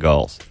kicking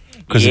goals.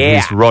 Because Yeah.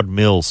 of his Rod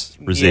Mills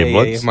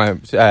resemblance. My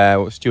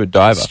Stuart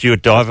Diver.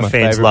 Stuart Diver That's my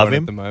fans favourite love one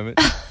him. at the moment.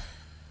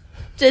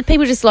 Do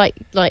people just like,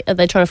 are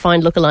they trying to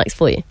find lookalikes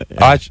for you?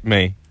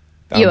 Me.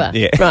 You are.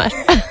 Yeah. Right.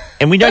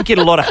 And we don't get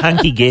a lot of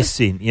hunky guests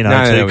in, No,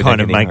 to we kind don't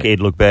of get any make Ed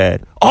look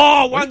bad. Oh, What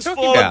are one's you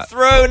talking fallen about?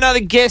 through. Another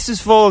guest has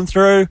fallen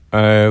through.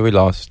 Oh, we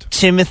lost.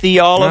 Timothy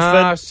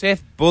Oliphant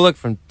Seth Bullock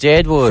from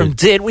Deadwood. from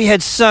Dead. We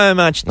had so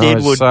much I was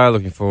Deadwood so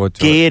looking forward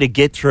to gear it. to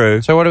get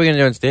through. So what are we going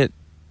to do instead?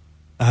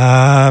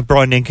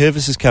 Brian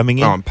Nankervis is coming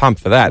in. Oh, I'm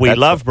pumped for that. We That's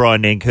love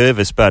Brian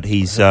Nankervis, but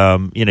he's,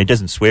 he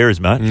doesn't swear as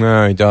much.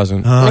 No, he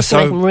doesn't. Unless you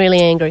make So them really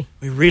angry.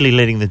 we're really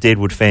letting the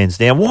Deadwood fans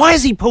down. Why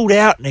has he pulled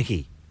out,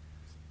 Nikki?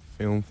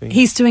 Film thing.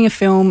 He's doing a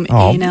film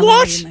Oh, in LA.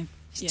 what? and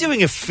He's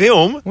doing a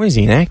film. What is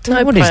he, an actor?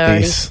 No What is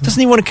priority. this? Doesn't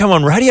he want to come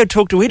on radio,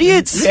 talk to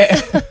idiots? Yeah.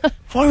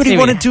 Why would he Maybe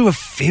want to not. do a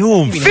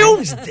film?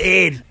 Film's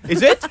dead.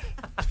 Is it?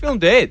 It's film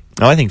dead.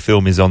 I think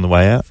film is on the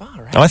way out.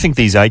 Far out. I think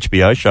these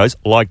HBO shows,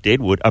 like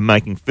Deadwood, are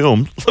making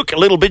film look a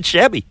little bit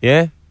shabby.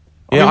 Yeah.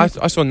 Yeah,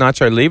 I saw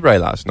Nacho Libre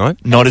last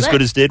night. Not as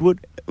good as Deadwood?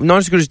 Not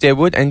as good as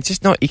Deadwood, and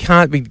just not. You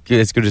can't be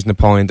as good as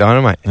Napoleon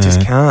Dynamite. It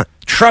just can't.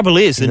 Trouble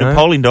is, the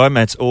Napoleon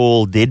Dynamite's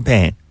all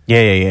deadpan.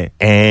 Yeah.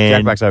 And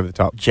Jack Black's over the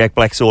top. Jack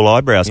Black's all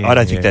eyebrows. Yeah, I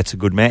don't think that's a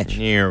good match.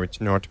 No, it's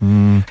not.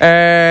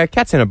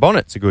 Cats in a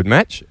Bonnet's a good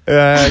match.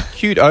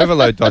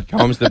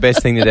 CuteOverload.com's the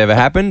best thing that ever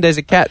happened. There's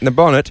a cat in a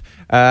bonnet,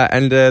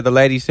 and the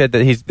lady said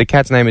that the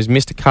cat's name is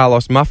Mr.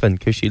 Carlos Muffin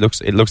because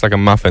it looks like a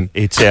muffin.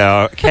 It's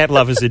our cat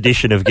lovers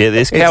edition of Get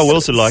This. Cal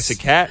Wilson likes a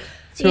cat.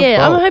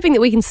 Yeah, I'm hoping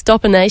that we can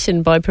stop a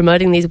nation by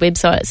promoting these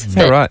websites.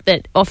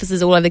 That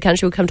officers all over the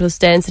country will come to a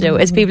standstill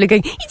as people are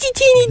going, it's a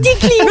teeny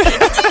dickly.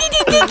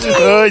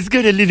 Oh, he's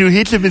got a little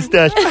Hitler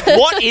moustache.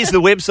 What is the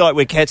website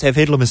where cats have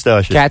Hitler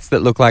moustaches? Cats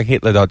that look like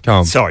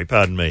Hitler.com. Sorry,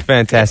 pardon me.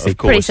 Fantastic. Of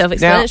course. Pretty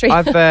self-explanatory. Now,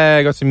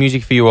 I've got some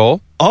music for you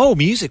all. Oh,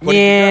 music. What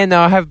have you got?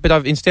 No, I have,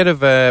 but instead of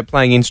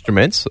playing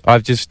instruments,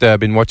 I've just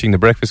been watching The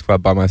Breakfast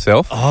Club by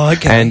myself. Oh,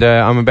 okay. And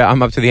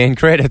I'm up to the end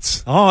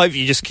credits. Oh, have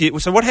you just...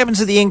 So what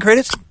happens at the end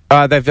credits?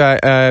 They've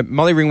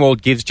Molly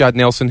Ringwald gives Judd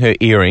Nelson her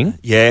earring.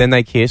 Yeah. Then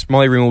they kiss.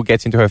 Molly Ringwald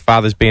gets into her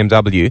father's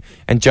BMW,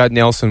 and Judd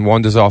Nelson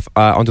wanders off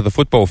onto the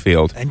football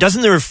field. And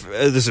doesn't there...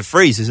 there's a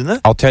freeze, isn't there?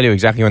 I'll tell you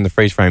exactly when the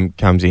freeze frame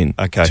comes in.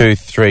 Okay. 2,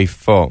 3,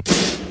 4.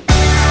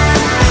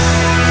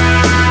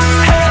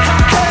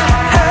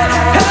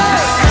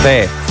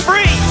 There.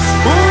 Freeze!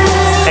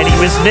 And he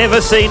was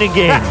never seen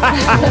again.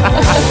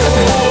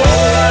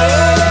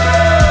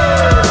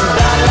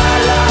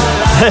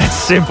 That's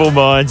Simple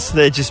Minds.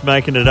 They're just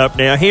making it up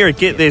now. Here at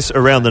Get This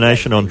Around the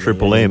Nation on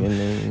Triple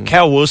M.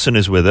 Cal Wilson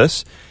is with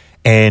us.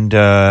 And,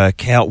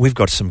 Cal, we've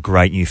got some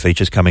great new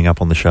features coming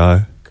up on the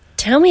show.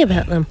 Tell me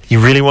about them. You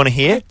really want to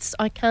hear?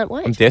 I can't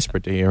wait. I'm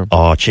desperate to hear them.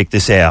 Oh, check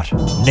this out.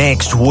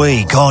 Next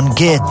week on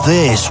Get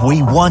This,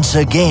 we once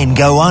again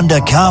go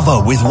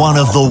undercover with one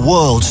of the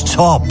world's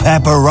top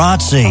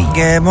paparazzi.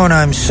 Yeah, my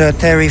name's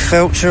Terry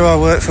Felcher. I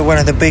work for one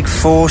of the big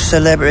 4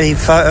 celebrity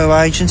photo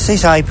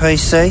agencies,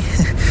 APC.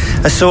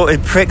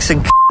 Assorted pricks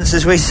and c***s,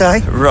 as we say.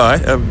 Right.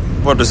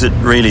 What does it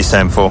really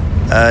stand for?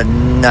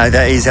 No,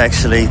 that is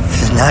actually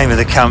the name of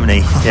the company.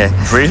 Yeah.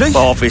 Really?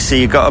 Well,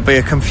 obviously, you've got to be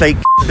a complete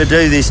to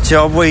do this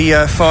job. We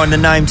find the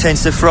name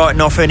tends to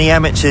frighten off any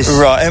amateurs.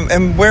 Right.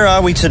 And where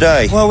are we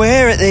today? Well, we're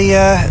here at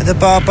the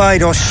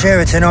Barbados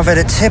Sheraton. I've had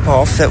a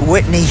tip-off that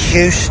Whitney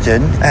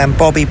Houston and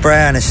Bobby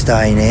Brown are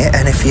staying here.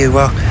 And if you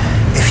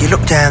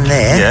look down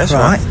there, yes,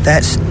 right,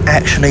 that's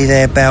actually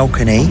their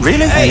balcony.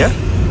 Really? Hey. Yeah.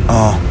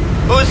 Oh.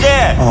 Who's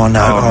there? Oh,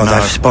 no. Oh, no.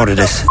 They've spotted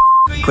us.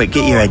 Quick,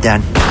 get your head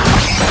down.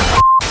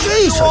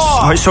 Jesus.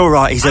 Oh, it's all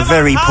right. He's a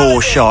very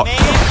poor shot.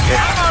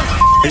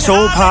 It's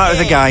all part of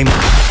the game.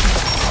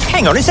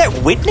 Hang on, is that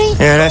Whitney?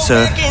 Yeah, that's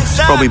her. It's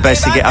probably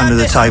best to get under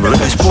the table at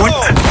this point.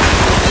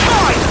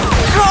 My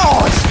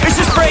God! This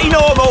is pretty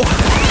normal.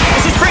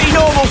 This is pretty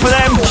normal for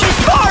them. She's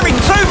firing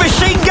 2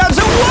 machine guns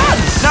at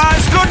once. No,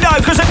 it's good though,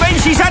 because it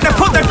means she's had to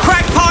put the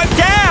crack pipe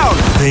down.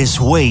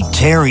 This week,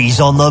 Terry's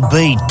on the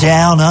beat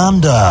down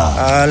under.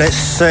 Let's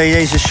see.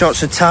 These are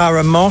shots of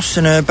Tara Moss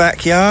in her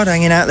backyard,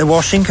 hanging out the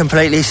washing,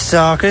 completely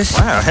sarcas.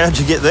 Wow, how'd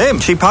you get them?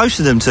 She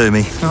posted them to me.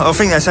 I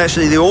think that's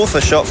actually the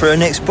author shot for her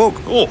next book.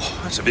 Oh,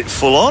 that's a bit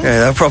full on. Yeah,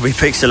 they'll probably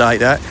pixelate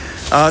that.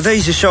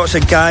 These are shots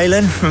of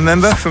Galen,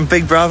 remember, from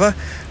Big Brother,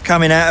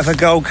 coming out of a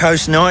Gold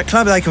Coast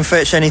nightclub. They can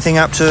fetch anything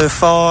up to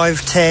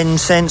 5-10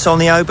 cents on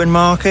the open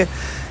market.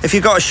 If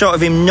you've got a shot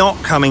of him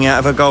not coming out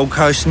of a Gold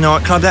Coast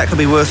nightclub, that could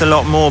be worth a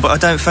lot more, but I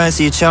don't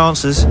fancy your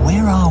chances.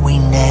 Where are we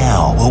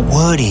now? Well,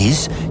 word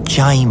is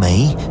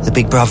Jamie, the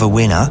Big Brother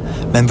winner,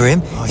 remember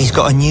him? He's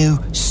got a new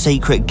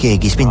secret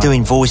gig. He's been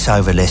doing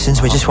voiceover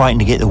lessons. We're just waiting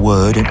to get the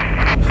word. And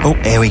oh,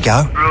 here we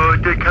go.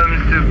 Right, that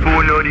comes to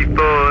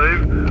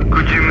 4.95.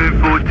 Could you move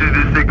forward to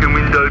the second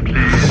window,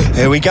 please?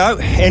 Here we go.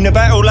 In the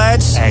battle,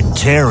 lads. And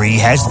Terry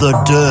has the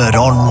dirt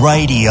on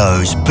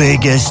radio's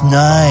biggest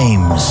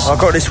names. I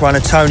got this one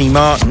of Tony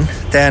Martin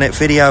down at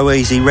Video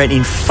Easy,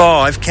 renting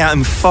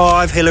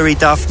 5 Hilary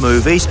Duff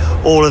movies,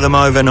 all of them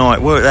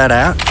overnight. Work that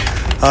out.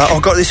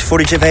 I've got this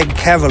footage of Ed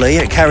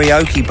Cavalier at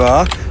Karaoke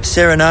Bar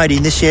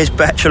serenading this year's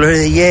Bachelor of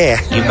the Year.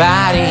 Your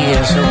body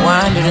is a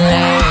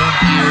wonderland.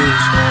 Your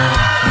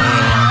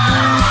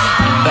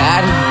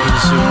body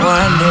is a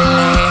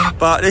wonderland.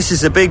 But this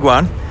is a big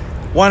one.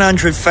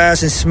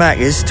 100,000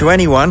 smackers to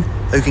anyone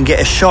who can get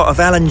a shot of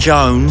Alan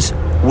Jones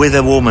with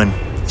a woman.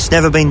 It's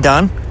never been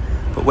done,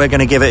 but we're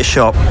going to give it a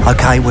shot.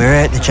 OK, we're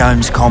at the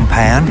Jones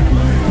compound.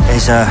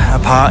 There's a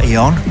party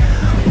on.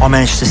 I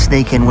managed to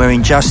sneak in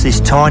wearing just this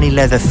tiny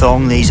leather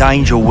thong, these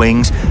angel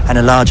wings, and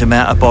a large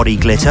amount of body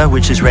glitter,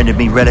 which has rendered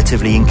me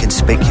relatively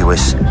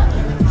inconspicuous.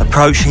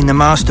 Approaching the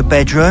master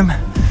bedroom,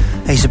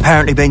 he's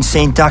apparently been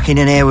seen ducking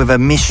in here with a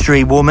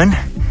mystery woman.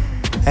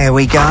 There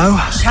we go.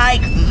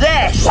 Take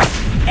this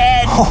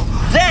and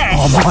this.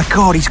 Oh my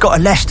God, he's got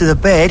her lashed to the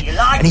bed,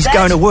 like and he's that?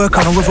 going to work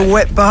on her with a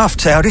wet bath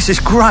towel. This is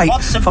great.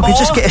 Want some If I could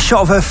just more? get a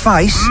shot of her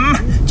face.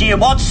 Do you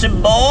want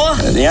some more?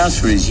 The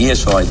answer is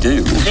yes, I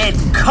do. Then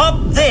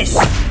cop this.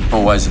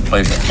 Always a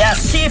pleasure. Now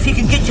see if you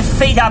can get your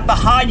feet up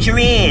behind your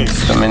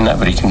ears. I mean,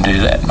 nobody can do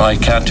that. I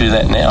can't do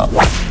that now.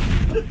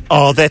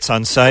 Oh, that's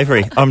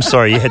unsavoury. I'm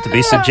sorry you had to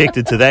be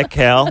subjected to that,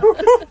 Cal.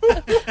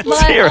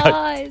 My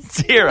eyes.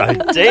 Dear, oh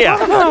dear.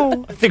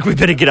 I think we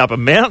better get up a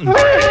mountain.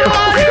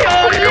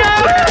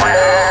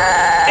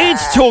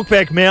 It's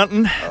Talkback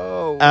Mountain.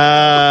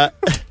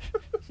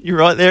 You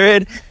right there,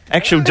 Ed?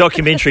 Actual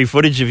documentary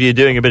footage of you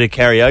doing a bit of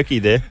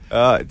karaoke there.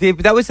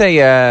 That was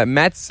a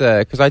Matt's,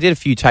 because I did a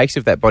few takes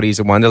of that Bodies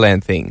of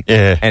Wonderland thing.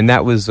 Yeah. And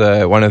that was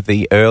one of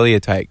the earlier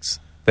takes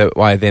that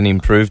I then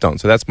improved on.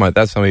 So that's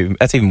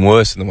even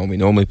worse than the one we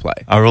normally play.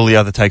 Are all the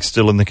other takes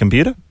still in the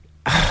computer?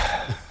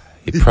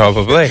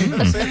 Probably.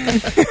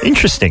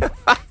 Interesting.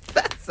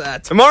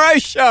 That's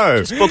tomorrow's show.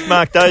 Just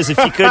bookmark those if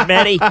you could,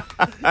 Matty.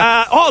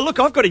 Look,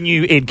 I've got a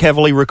new Ed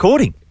Cavalier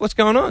recording. What's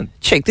going on?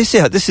 Check this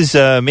out. This is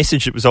a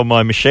message that was on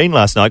my machine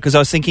last night because I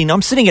was thinking,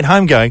 I'm sitting at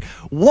home going,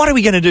 what are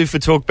we going to do for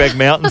Talkback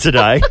Mountain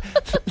today?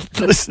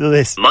 Listen to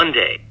this.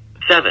 Monday,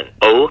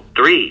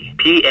 7:03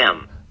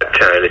 p.m.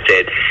 Tone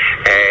said,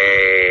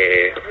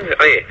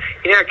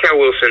 you know how Cal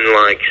Wilson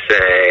likes,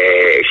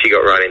 she got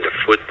right into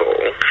football?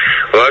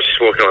 Well, I was just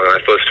walking along and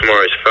I thought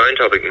tomorrow's phone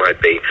topic might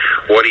be,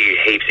 what are you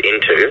heaps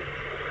into?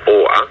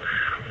 Or,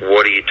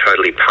 what are you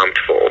totally pumped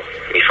for?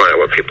 You find out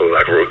what people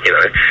like,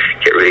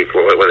 get really,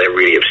 what they're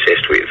really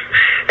obsessed with.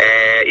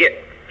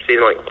 See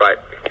you like, bye.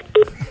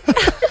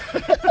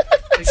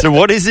 So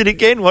what is it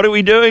again? What are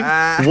we doing?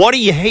 What are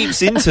you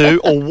heaps into,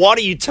 or what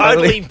are you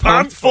totally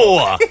pumped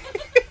for?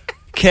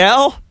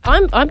 Cal?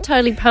 I'm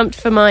totally pumped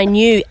for my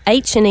new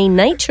H&E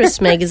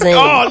Naturist magazine.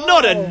 Oh,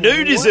 not a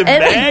nudism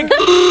mag.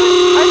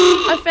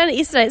 I found it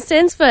yesterday. It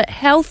stands for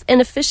Health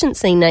and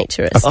Efficiency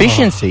Naturist.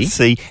 Efficiency?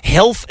 See,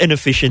 health and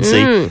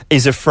efficiency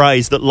is a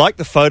phrase that, like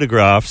the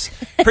photographs,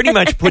 pretty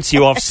much puts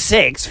you off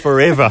sex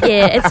forever.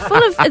 Yeah,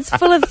 it's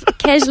full of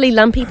casually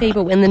lumpy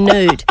people in the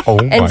nude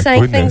and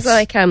saying things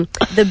like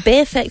the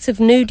bare facts of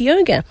nude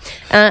yoga.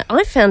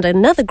 I found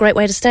another great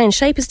way to stay in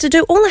shape is to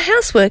do all the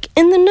housework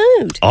in the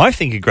nude. I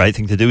think a great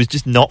thing to do is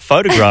just not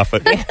photograph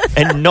it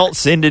and not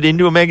send it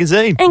into a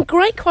magazine. And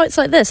great quotes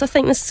like this. I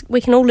think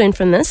we can all learn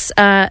from this.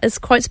 It's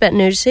quotes about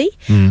nudity.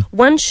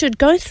 One should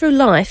go through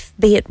life,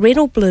 be it red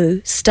or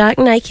blue, stark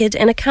naked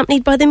and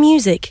accompanied by the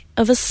music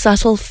of a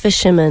subtle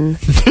fisherman.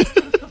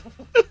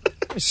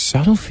 A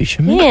subtle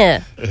fisherman?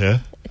 Yeah.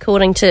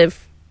 According to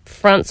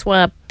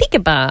Francois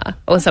Picabard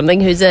or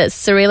something, who's a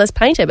surrealist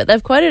painter, but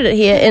they've quoted it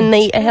here in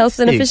the Health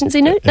and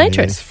Efficiency Naturist.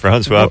 Yes,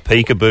 Francois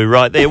Peekaboo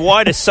right there.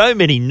 Why do so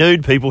many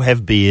nude people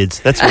have beards?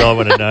 That's what I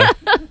want to know.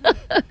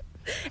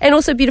 And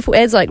also beautiful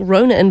ads like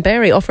Rona and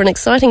Barry offer an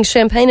exciting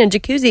champagne and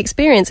jacuzzi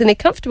experience in their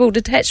comfortable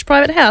detached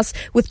private house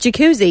with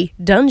jacuzzi,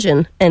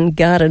 dungeon and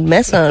garden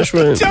massage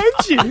room.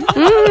 Dungeon?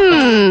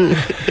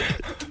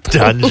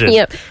 Dungeon.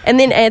 Yep. And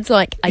then ads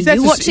like, are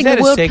you watching the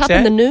World Cup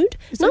in the nude?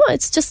 No,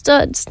 it's just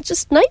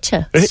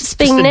nature. It's just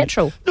being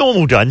natural.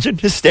 Normal dungeon,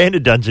 a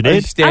standard dungeon,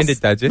 Ed.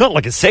 Standard dungeon. Not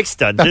like a sex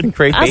dungeon. Nothing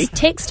creepy. Us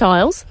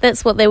textiles,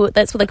 that's what they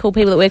call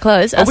people that wear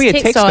clothes. Are Us we a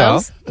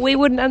textiles, we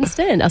wouldn't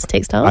understand. Us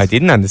textiles. I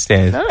didn't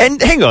understand. No.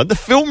 And hang on, the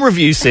film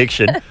review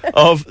section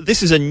of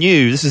this is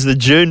the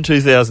June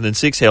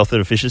 2006 Health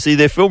and Efficiency.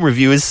 Their film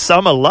review is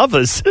Summer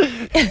Lovers.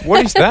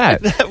 What is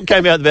that? That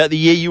came out about the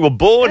year you were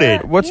born,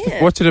 Ed. What's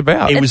it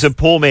about? It was a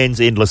poor man's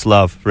endless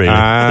love, really.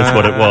 That's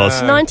what it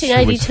was.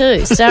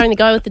 1982, starring the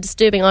guy with the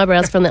disturbing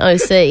eyebrows from the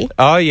OC.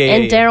 Oh, yeah.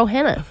 And Daryl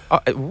Hannah.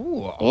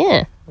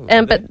 Yeah.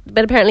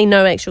 But apparently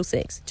no actual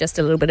sex. Just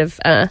a little bit of...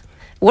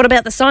 what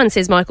about the sign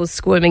says Michael's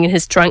squirming in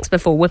his trunks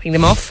before whipping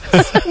them off?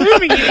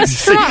 Squirming in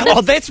his trunks.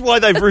 Oh, that's why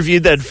they've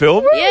reviewed that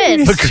film?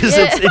 Yes. Because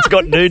it's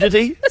got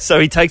nudity, so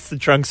he takes the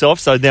trunks off,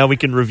 so now we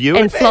can review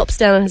it. And flops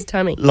down on his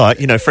tummy. Like,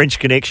 French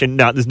Connection,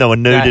 no, there's no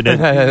one nude in it.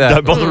 No.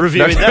 Don't bother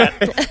reviewing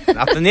that.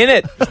 Nothing in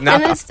it.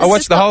 I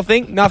watched the whole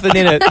thing, nothing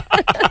in it.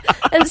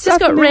 And it's just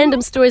got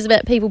random stories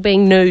about people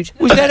being nude.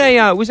 Was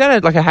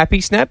that like a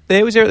happy snap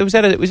there? Was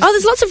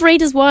there's lots of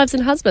readers' wives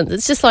and husbands.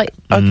 It's just like...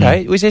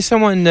 Okay. Was there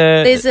someone...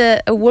 There's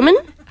a woman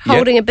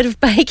holding a bit of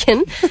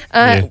bacon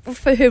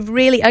for her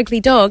really ugly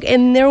dog,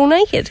 and they're all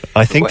naked.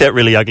 I think that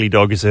really ugly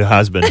dog is her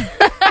husband.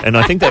 And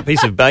I think that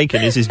piece of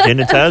bacon is his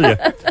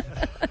genitalia.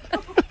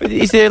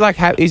 Is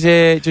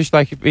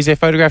there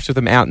photographs of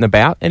them out and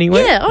about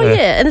anywhere?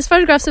 Yeah, and there's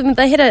photographs of them.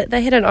 They had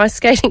an ice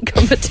skating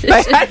competition.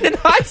 They had an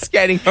ice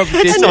skating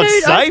competition. It's not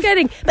safe. Ice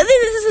skating. But then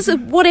there's a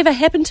whatever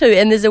happened to,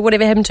 and there's a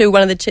whatever happened to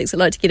one of the chicks that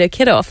like to get her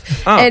kid off.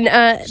 Oh,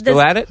 and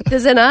still at it?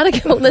 There's an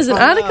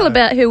article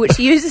about her which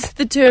uses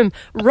the term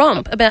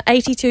romp about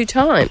 82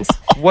 times.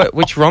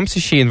 Which romps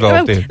is she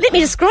involved in? Let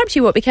me describe to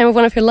you what became of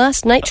one of her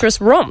last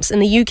naturist romps in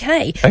the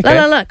UK. Okay. La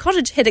la la.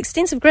 Cottage had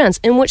extensive grounds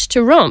in which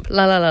to romp.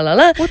 La la la la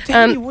la.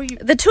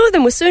 The two of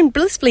them were soon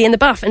blissfully in the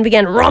buff and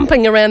began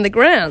romping around the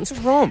grounds.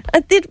 Romp?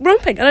 They're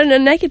romping. I don't know,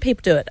 naked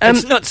people do it.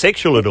 It's not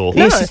sexual at all.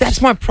 No. Yes,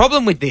 that's my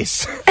problem with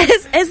this.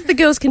 As the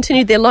girls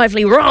continued their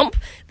lively romp,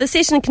 the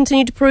session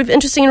continued to prove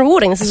interesting and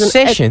rewarding. This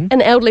is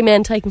an elderly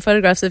man taking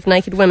photographs of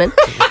naked women.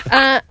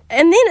 And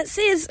then it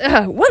says,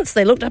 once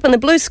they looked up in the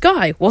blue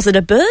sky. Was it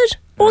a bird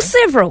or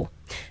several?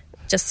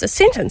 just a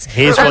sentence.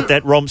 Here's what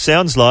that romp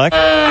sounds like.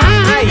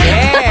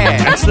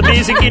 Yeah. That's the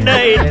music you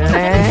need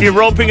if you're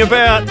romping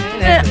about.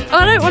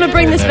 I don't want to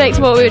bring this back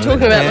to what we were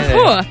talking about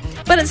before.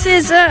 But it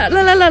says,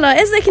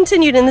 as they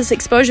continued in this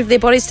exposure of their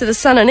bodies to the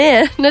sun and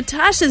air,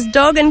 Natasha's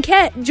dog and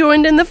cat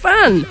joined in the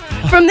fun.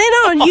 From then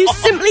on, you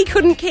simply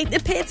couldn't keep the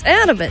pets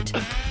out of it.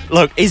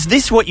 Look, is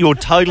this what you're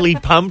totally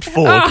pumped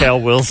for, Cal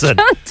Wilson?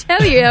 I can't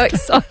tell you how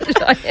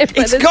excited I am.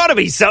 It's got to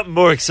be something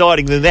more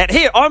exciting than that.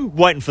 Here, I'm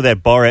waiting for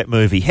that Borat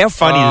movie. How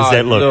funny does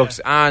that look? It looks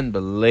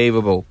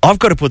unbelievable. I've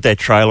got to put that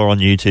trailer on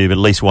YouTube at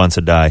least once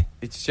a day.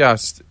 It's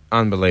just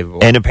unbelievable.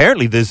 And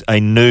apparently there's a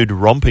nude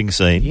romping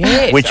scene,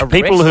 Yes, which a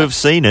people wrestler. who have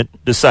seen it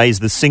to say is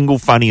the single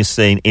funniest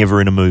scene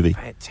ever in a movie.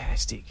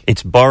 Fantastic.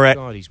 It's Borat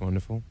God, he's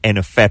wonderful. and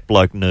a fat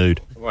bloke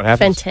nude. What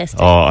happens? Fantastic.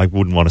 Oh, I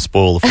wouldn't want to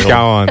spoil the film. Go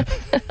on.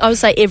 I would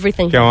say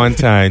everything. Go on,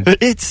 Tone.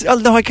 It's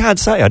no, I can't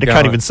say. I Go can't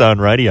on. even say on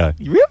radio.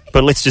 Really?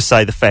 But let's just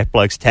say the fat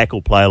bloke's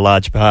tackle play a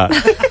large part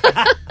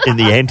in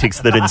the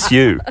antics that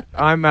ensue.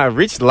 I'm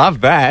Rich.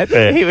 Love that.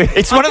 Yeah.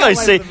 It's one of those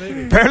scenes.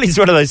 Apparently, it's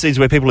one of those scenes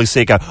where people who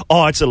see it go,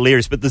 "Oh, it's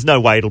hilarious," but there's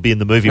no way it'll be in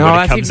the movie No, when it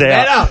that's comes even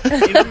out.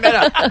 better. Even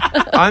better.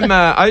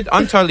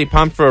 I'm totally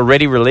pumped for a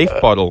Ready Relief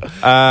bottle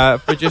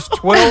for just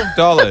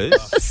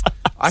 $12.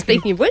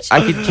 Speaking of which,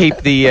 I could keep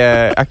the.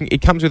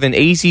 It comes with an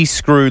easy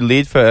screw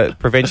lid for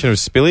prevention of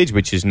spillage,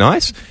 which is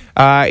nice.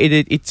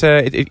 It's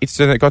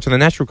got to the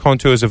natural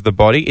contours of the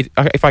body.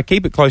 If I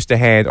keep it close to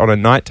hand on a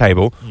night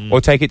table,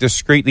 or take it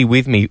discreetly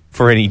with me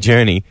for any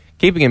journey,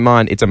 keeping in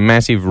mind it's a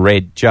massive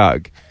red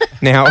jug.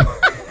 Now,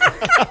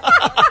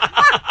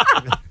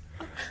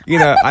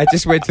 I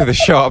just went to the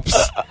shops.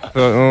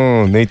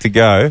 Thought, need to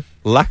go.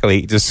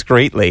 Luckily,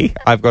 discreetly,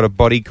 I've got a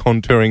body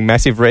contouring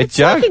massive red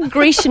jug. it's like a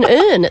Grecian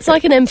urn. It's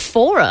like an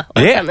amphora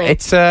or something.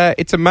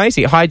 It's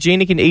amazing.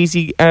 Hygienic and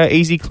easy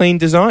clean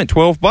design.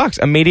 $12.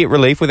 Immediate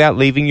relief without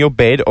leaving your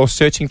bed or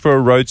searching for a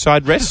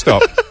roadside rest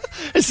stop.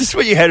 Is this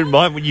what you had in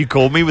mind when you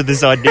called me with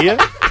this idea?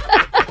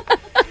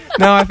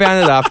 No, I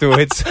found it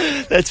afterwards.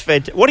 That's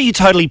fantastic. What are you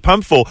totally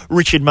pumped for,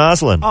 Richard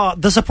Marsland? Oh,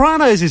 The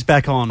Sopranos is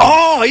back on.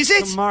 Oh, is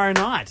it? Tomorrow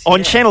night.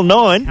 On Channel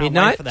 9? Can't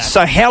Midnight? wait for that.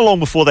 So how long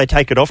before they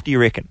take it off, do you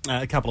reckon?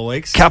 A couple of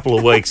weeks. Couple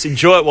of weeks.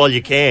 Enjoy it while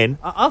you can.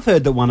 I've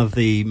heard that one of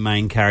the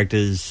main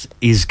characters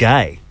is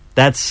gay.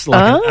 That's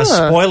like a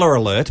spoiler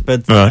alert,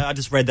 but Right. I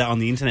just read that on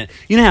the internet.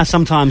 You know how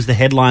sometimes the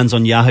headlines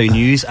on Yahoo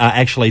News are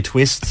actually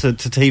twists to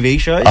TV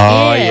shows?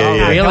 Oh, Yeah. yeah.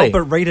 I Really? can't help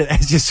but read it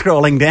as you're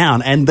scrolling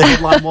down, and the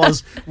headline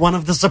was, one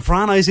of the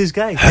Sopranos is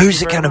gay.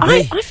 Who's it going to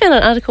be? I found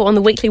an article on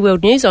the Weekly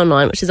World News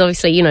online, which is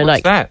obviously,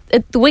 What's that?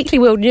 The Weekly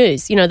World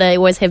News. They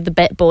always have the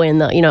Bat Boy and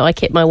the, I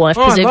kept my wife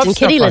Oh, I preserved love in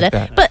kitty stuff like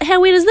litter. that. But how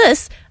weird is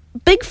this?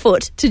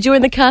 Bigfoot to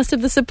join the cast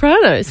of The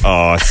Sopranos.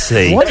 Oh,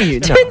 see. What do you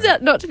know? Turns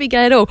out not to be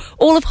gay at all.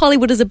 All of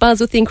Hollywood is abuzz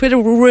with the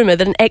incredible rumour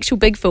that an actual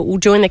Bigfoot will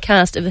join the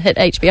cast of the hit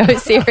HBO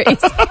series.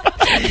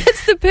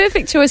 It's the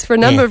perfect choice for a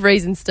number of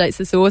reasons, states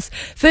the source.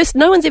 First,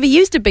 no one's ever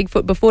used a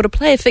Bigfoot before to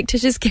play a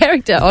fictitious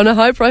character on a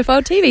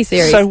high-profile TV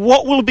series. So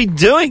what will it be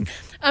doing?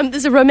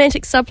 There's a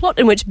romantic subplot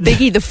in which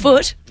Biggie the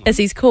Foot, as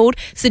he's called,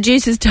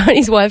 seduces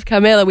Tony's wife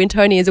Carmela when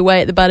Tony is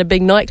away at the Bada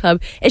Big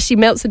nightclub. As she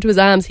melts into his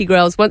arms, he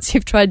growls, "Once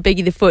you've tried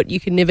Biggie the Foot, you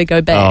can never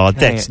go back." Oh,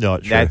 that's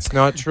not true. That's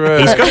not true.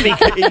 He's got to be.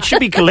 It should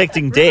be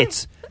collecting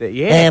debts.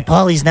 Yeah.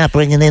 Paulie's not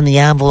bringing in the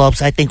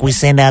envelopes. I think we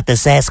send out the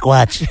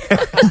Sasquatch.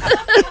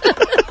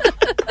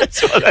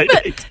 That's what I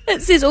need.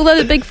 It says,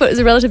 although the Bigfoot is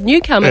a relative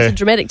newcomer to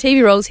dramatic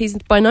TV roles, he's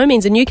by no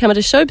means a newcomer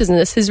to show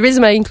business. His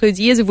resume includes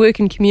years of work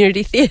in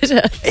community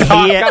theatre.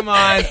 Oh, Yeah. come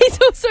on. He's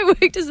also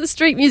worked as a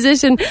street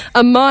musician,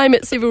 a mime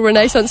at several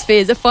Renaissance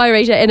fairs, a fire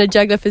eater, and a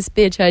juggler for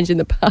spare change in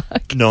the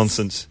park.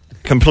 Nonsense.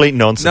 Complete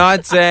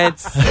nonsense.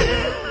 Nonsense.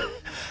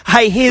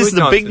 Hey, here's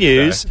Good the big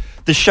nonsense, news.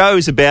 The show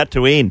is about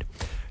to end.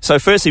 So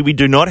firstly, we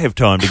do not have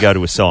time to go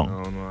to a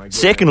song.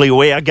 Secondly,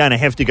 we are going to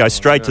have to go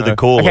straight to the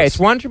callers. Okay, it's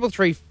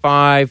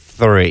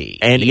 1-333-5-3.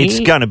 And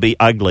it's going to be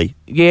ugly.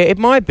 Yeah, it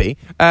might be.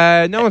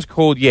 No one's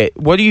called yet.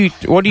 What do you...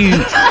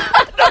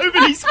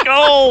 Nobody's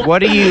called. What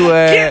do you...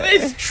 Get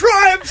this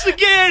triumphs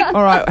again.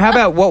 All right, how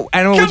about what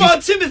animal Come would you...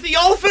 on, Timothy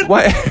Oliphant.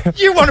 What?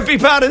 You want to be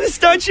part of this,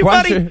 don't you,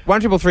 buddy?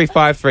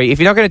 1-333-5-3. If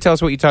you're not going to tell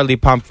us what you're totally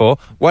pumped for,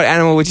 what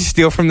animal would you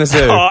steal from the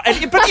zoo?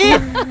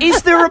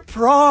 Is there a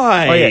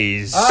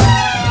prize?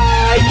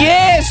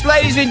 Yes,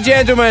 ladies and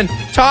gentlemen.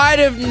 Tired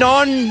of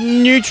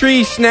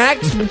non-nutri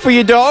snacks for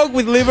your dog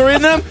with liver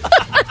in them?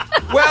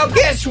 Well,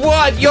 guess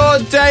what? Your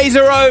days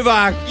are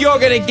over. You're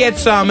going to get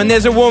some, and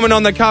there's a woman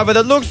on the cover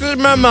that looks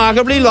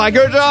remarkably like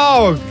her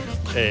dog.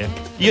 Yeah.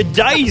 Your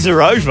days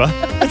are over.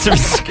 That's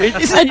isn't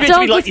it meant to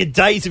be like your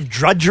days of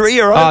drudgery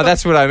are over? Oh,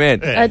 that's what I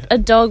meant. A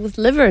dog with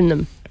liver in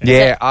them.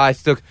 Yeah,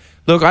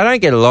 Look, I don't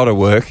get a lot of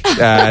work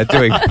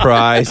doing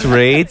prize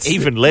reads.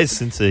 Even less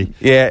since he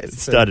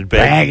started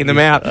bagging them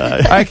out.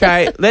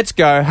 Okay, let's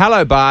go.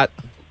 Hello, Bart.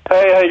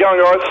 Hey, how you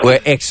going, guys? We're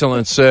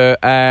excellent, sir.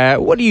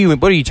 What are you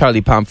totally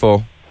pumped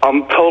for?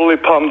 I'm totally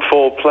pumped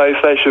for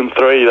PlayStation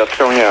 3 that's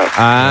coming out.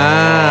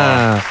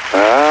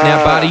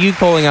 Now, Bart, are you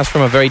calling us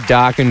from a very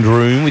darkened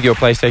room with your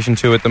PlayStation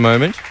 2 at the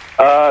moment?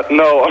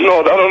 No, I'm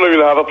not. I don't even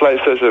have a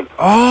PlayStation.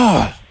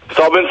 Oh,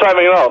 So I've been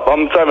saving it up.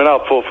 I'm saving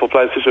up for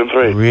PlayStation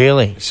 3.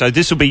 Really? So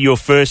this will be your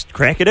first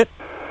crack at it?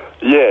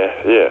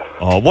 Yeah.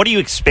 Oh, what are you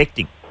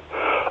expecting?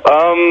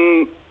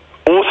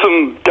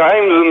 Awesome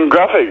games and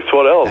graphics.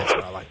 What else? That's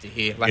what I like to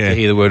hear. To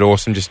hear the word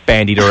awesome just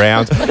bandied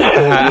around.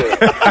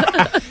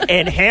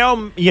 And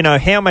how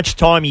much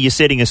time are you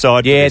setting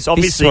aside for this?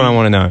 Obviously, this is what I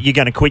want to know. You're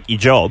going to quit your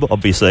job,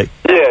 obviously.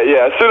 Yeah.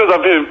 As soon as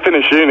I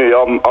finish uni,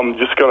 I'm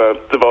just going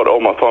to devote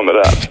all my time to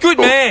that. Good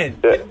man.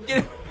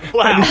 Yeah.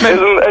 Wow. Isn't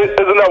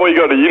that what you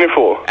go to uni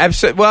for?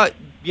 Absolutely. Well,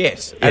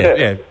 yes.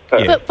 Yeah.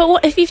 But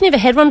what, if you've never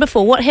had one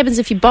before, what happens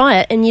if you buy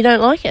it and you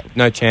don't like it?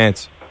 No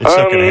chance. It's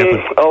not going to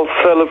happen. I'll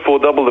sell it for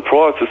double the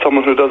price to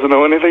someone who doesn't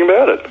know anything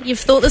about it. You've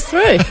thought this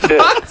through.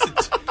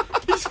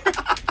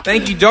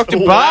 Thank you, Dr.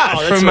 Bart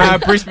from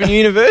Brisbane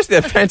University.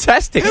 That's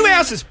fantastic. Who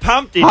else is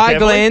pumped in? Hi,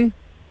 Glenn.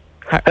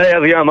 Hey,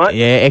 how's it going, mate?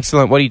 Yeah,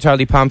 excellent. What are you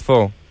totally pumped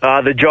for?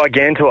 The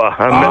Gigantour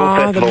Metal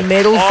Festival. The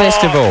Metal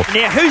Festival.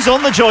 Now, who's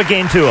on the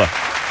Gigantour?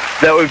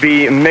 That would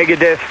be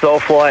Megadeth,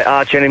 Soulfly,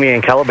 Arch Enemy,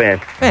 and Caliban.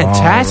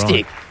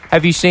 Fantastic.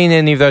 Have you seen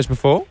any of those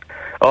before?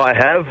 I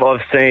have.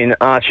 I've seen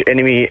Arch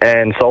Enemy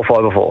and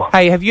Soulfly before.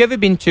 Hey, have you ever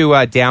been to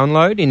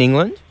Download in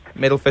England?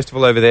 Metal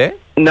Festival over there?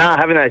 Nah, I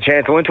haven't had a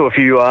chance. I went to a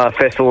few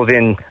festivals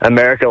in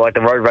America, like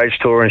the Road Rage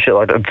Tour and shit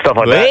like that, stuff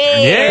like that.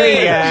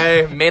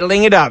 Yeah,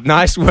 meddling it up.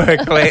 Nice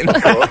work, Glenn.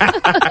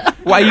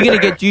 Why are you going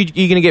to get? You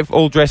going to get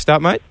all dressed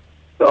up, mate?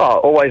 Oh,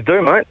 always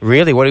do, mate.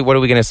 Really? What are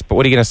we going to?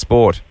 What are you going to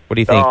sport? What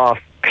do you think? A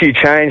few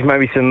chains,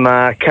 maybe some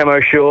camo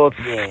shorts.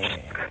 Yeah.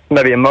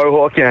 Maybe a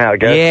mohawk. You know how it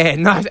goes. Yeah,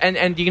 nice. And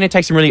you're going to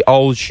take some really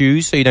old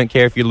shoes, so you don't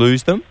care if you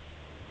lose them.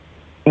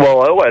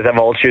 Well, I always have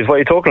old shoes. What are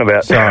you talking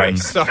about? Sorry.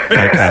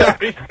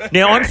 Okay.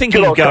 Now, I'm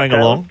thinking of going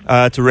along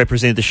to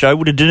represent the show.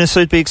 Would a dinner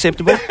suit be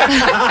acceptable?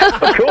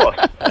 Of course.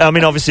 I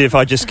mean, obviously, if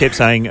I just kept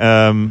saying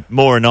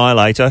more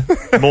Annihilator,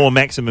 more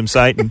Maximum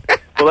Satan.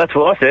 Well, that's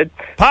what I said.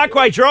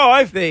 Parkway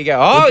Drive. There you go.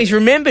 Oh, he's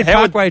remembered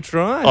Parkway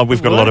Drive. Oh,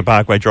 we've got a lot of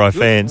Parkway Drive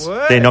fans.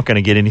 They're not going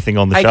to get anything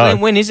on the show. Glenn,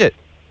 when is it?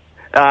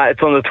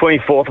 It's on the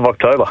 24th of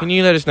October. Can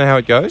you let us know how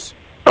it goes?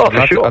 Oh,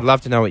 for sure. I'd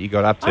love to know what you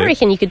got up to. I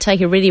reckon you could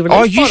take a Ready Relief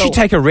bottle. Oh, you should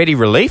take a Ready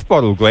Relief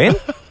bottle, Glenn.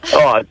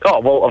 Oh,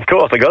 well, of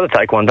course. I got to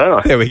take one, don't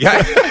I? There we go.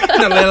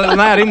 Not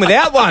allowed in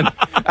without one.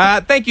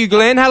 Thank you,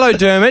 Glenn. Hello,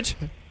 Dermot.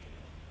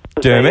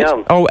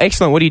 Dermot. Oh,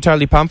 excellent. What are you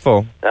totally pumped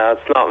for?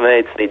 It's not me.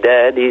 It's my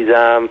dad.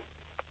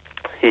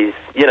 He's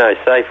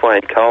Safeway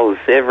and Coles.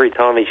 Every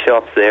time he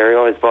shops there, he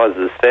always buys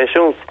the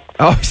specials.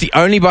 Oh, he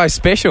only buys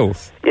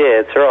specials?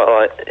 Yeah, it's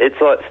right. It's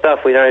like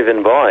stuff we don't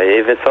even buy.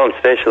 If it's on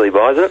special, he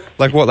buys it.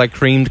 Like what, like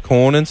creamed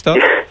corn and stuff?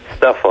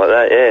 Stuff like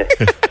that,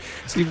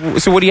 yeah.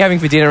 So what are you having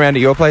for dinner around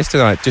at your place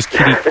tonight? Just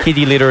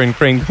kitty litter and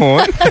creamed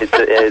corn?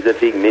 It's a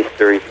big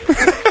mystery.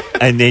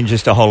 And then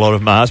just a whole lot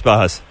of Mars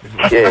bars.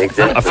 Yeah,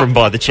 exactly. From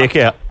by the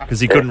checkout, because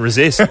he couldn't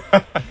resist.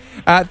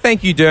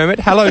 Thank you, Dermot.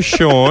 Hello,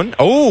 Sean.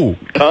 Oh.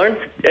 Home?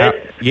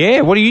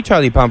 Yeah, what are you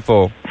totally pumped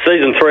for?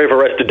 Season 3 of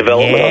Arrested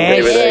Development on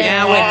DVD.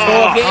 Now we're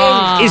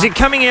talking. Is it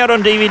coming out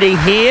on DVD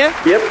here?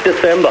 Yep,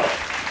 December.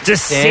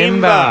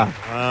 December.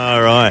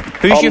 All right.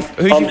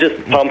 I'm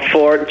just pumped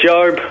for it.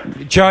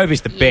 Job is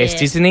the best,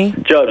 isn't he?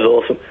 Job's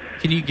awesome.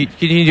 Can you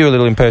do a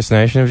little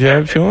impersonation of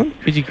Job, Sean?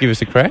 Could you give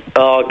us a crack?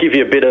 I'll give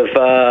you a bit of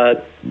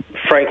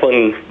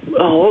Franklin.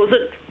 Oh, what was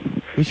it?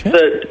 Which one?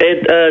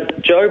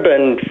 Job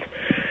and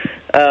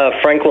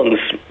Franklin's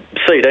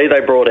CD they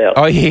brought out.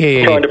 Oh,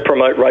 yeah. Trying to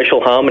promote racial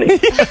harmony.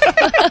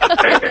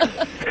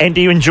 And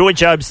do you enjoy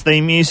Job's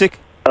theme music?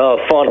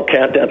 Final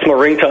Countdown. It's my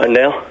ringtone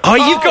now. Oh,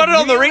 you've got it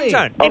on the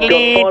ringtone. I've got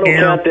Final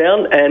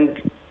Countdown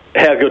and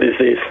How Good Is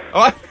This?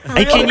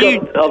 Hey,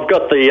 I've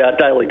got the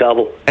Daily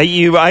Double. Are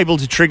you able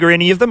to trigger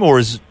any of them, or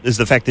is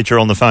the fact that you're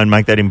on the phone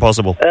make that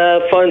impossible?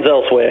 Phone's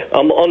elsewhere.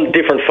 I'm on a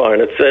different phone.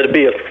 It'd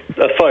be a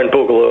phone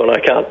boogaloo, and I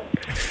can't.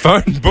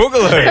 Phone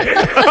boogaloo.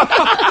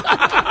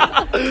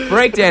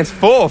 Breakdance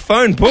 4,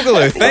 phone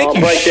boogaloo. Thank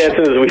you. I'm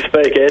breakdancing as we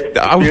speak, Ed.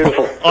 It's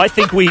beautiful. I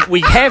think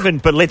we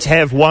haven't, but let's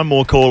have one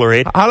more caller,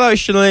 Ed. Hello,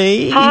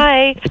 Shalee.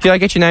 Hi. Did I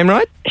get your name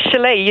right?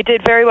 Shalee, you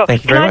did very well.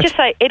 Thank you Can very I much. just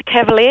say, Ed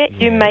Cavalier,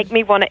 you make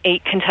me want to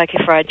eat Kentucky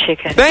Fried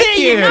Chicken. Thank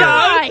you. And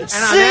I'm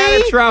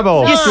out of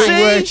trouble. You Good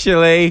see? work,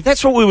 Shalee.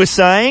 That's what we were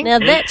saying. Now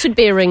that should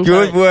be a ringtone.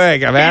 Good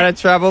work. I'm out of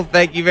trouble.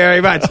 Thank you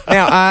very much.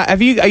 Now, are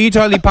you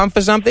totally pumped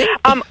for something?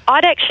 I'm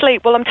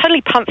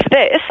totally pumped for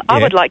this.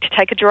 I would like to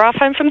take a giraffe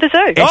home from the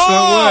zoo.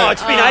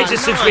 It's been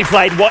ages since we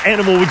played What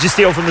Animal Would You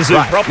Steal from the Zoo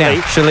properly.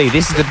 Now, Shalee,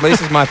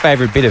 this is my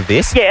favourite bit of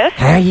this. Yes.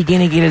 How are you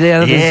going to get it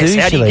out of the zoo,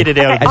 how do you Shalee? get it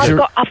out of the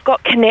zoo? I've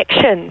got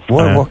connections.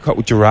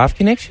 What giraffe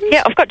connections?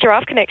 Yeah, I've got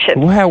giraffe connections.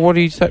 Wow, what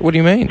do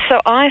you mean? So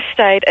I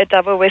stayed at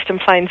Double Western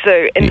Plains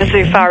Zoo in the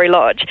Safari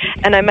Lodge,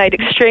 and I made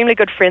extremely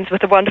good friends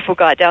with a wonderful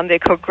guy down there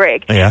called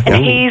Greg. Yeah.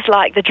 And he's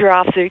like the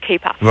giraffe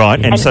zookeeper.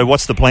 Right, and so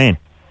what's the plan?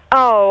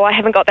 Oh, I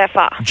haven't got that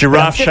far.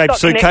 Giraffe-shaped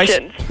suitcase?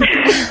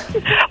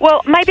 Well,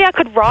 maybe I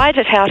could ride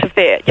it out of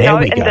there,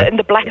 in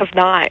the black of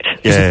night.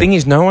 Because the thing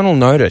is, no one will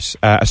notice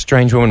a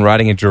strange woman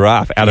riding a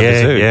giraffe out of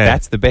the zoo. Yeah.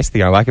 That's the best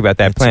thing I like about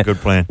that plan. That's a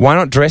good plan. Why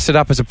not dress it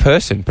up as a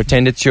person?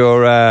 Pretend it's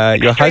your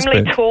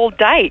husband. Extremely tall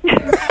date.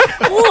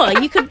 Or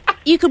you could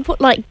you could put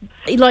like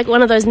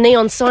one of those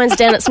neon signs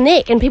down its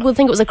neck, and people would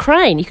think it was a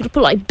crane. You could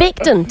put like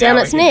Becton down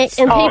its neck,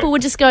 and people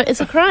would just go,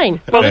 "It's a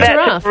crane." Well, a that's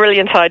giraffe. a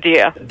brilliant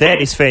idea.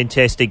 That is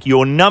fantastic.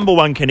 Your number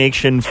one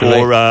connection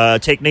for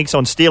techniques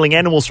on stealing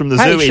animals from the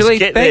zoo is Shelley,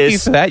 get thank this. you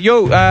for that.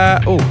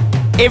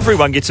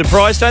 Everyone gets a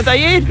prize, don't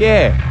they, Ed?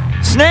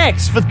 Yeah.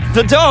 Snacks for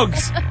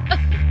dogs.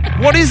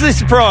 What is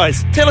this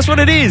prize? Tell us what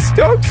it is.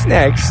 Dog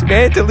snacks,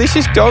 man.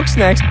 Delicious dog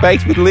snacks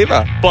baked with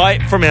liver.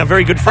 From our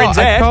very good friends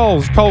at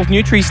Coles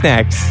Nutri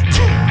Snacks.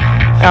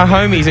 Our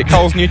homies at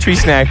Coles Nutri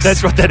Snacks.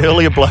 That's what that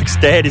earlier bloke's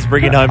dad is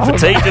bringing home for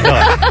tea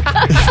tonight.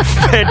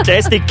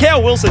 Fantastic.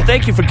 Cal Wilson,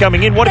 thank you for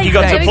coming in. What have you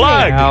got to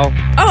plug?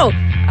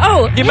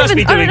 You must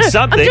be doing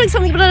something. I'm doing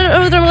something, but I don't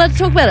know whether I'm allowed to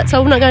talk about it,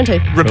 so I'm not going to.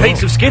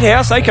 Repeats of Skid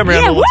House, they come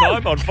around all the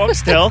time on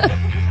Foxtel.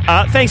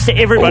 Thanks to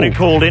everyone who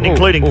called in,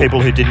 including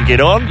people who didn't get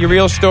on. Your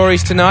real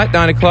stories tonight,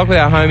 9 o'clock with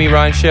our homie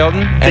Ryan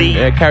Sheldon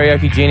and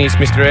karaoke genius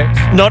Mr. X.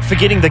 Not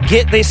forgetting the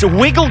Get This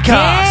Wigglecast.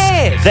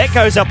 Yes! That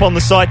goes up on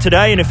the site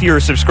today, and if you're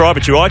a subscriber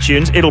to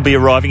iTunes, it'll be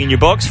arriving in your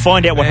box.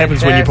 Find out what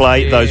happens when you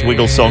play those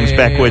Wiggle songs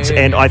backwards.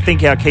 And I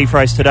think our key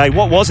phrase today,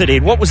 what was it,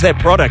 Ed? What was that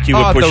product you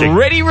were pushing? The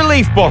Ready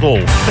Relief bottle.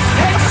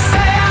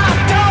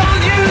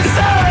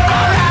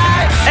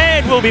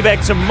 And we'll be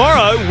back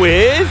tomorrow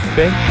with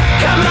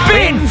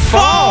Ben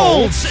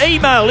Folds.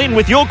 Email in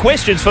with your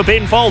questions for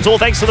Ben Folds, all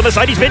thanks to the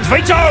Mercedes-Benz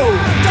Vito.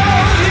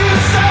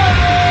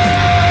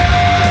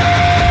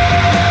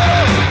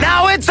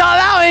 Now it's all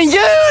out and you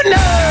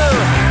know.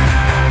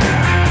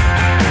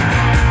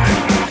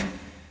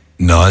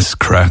 Nice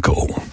crackle.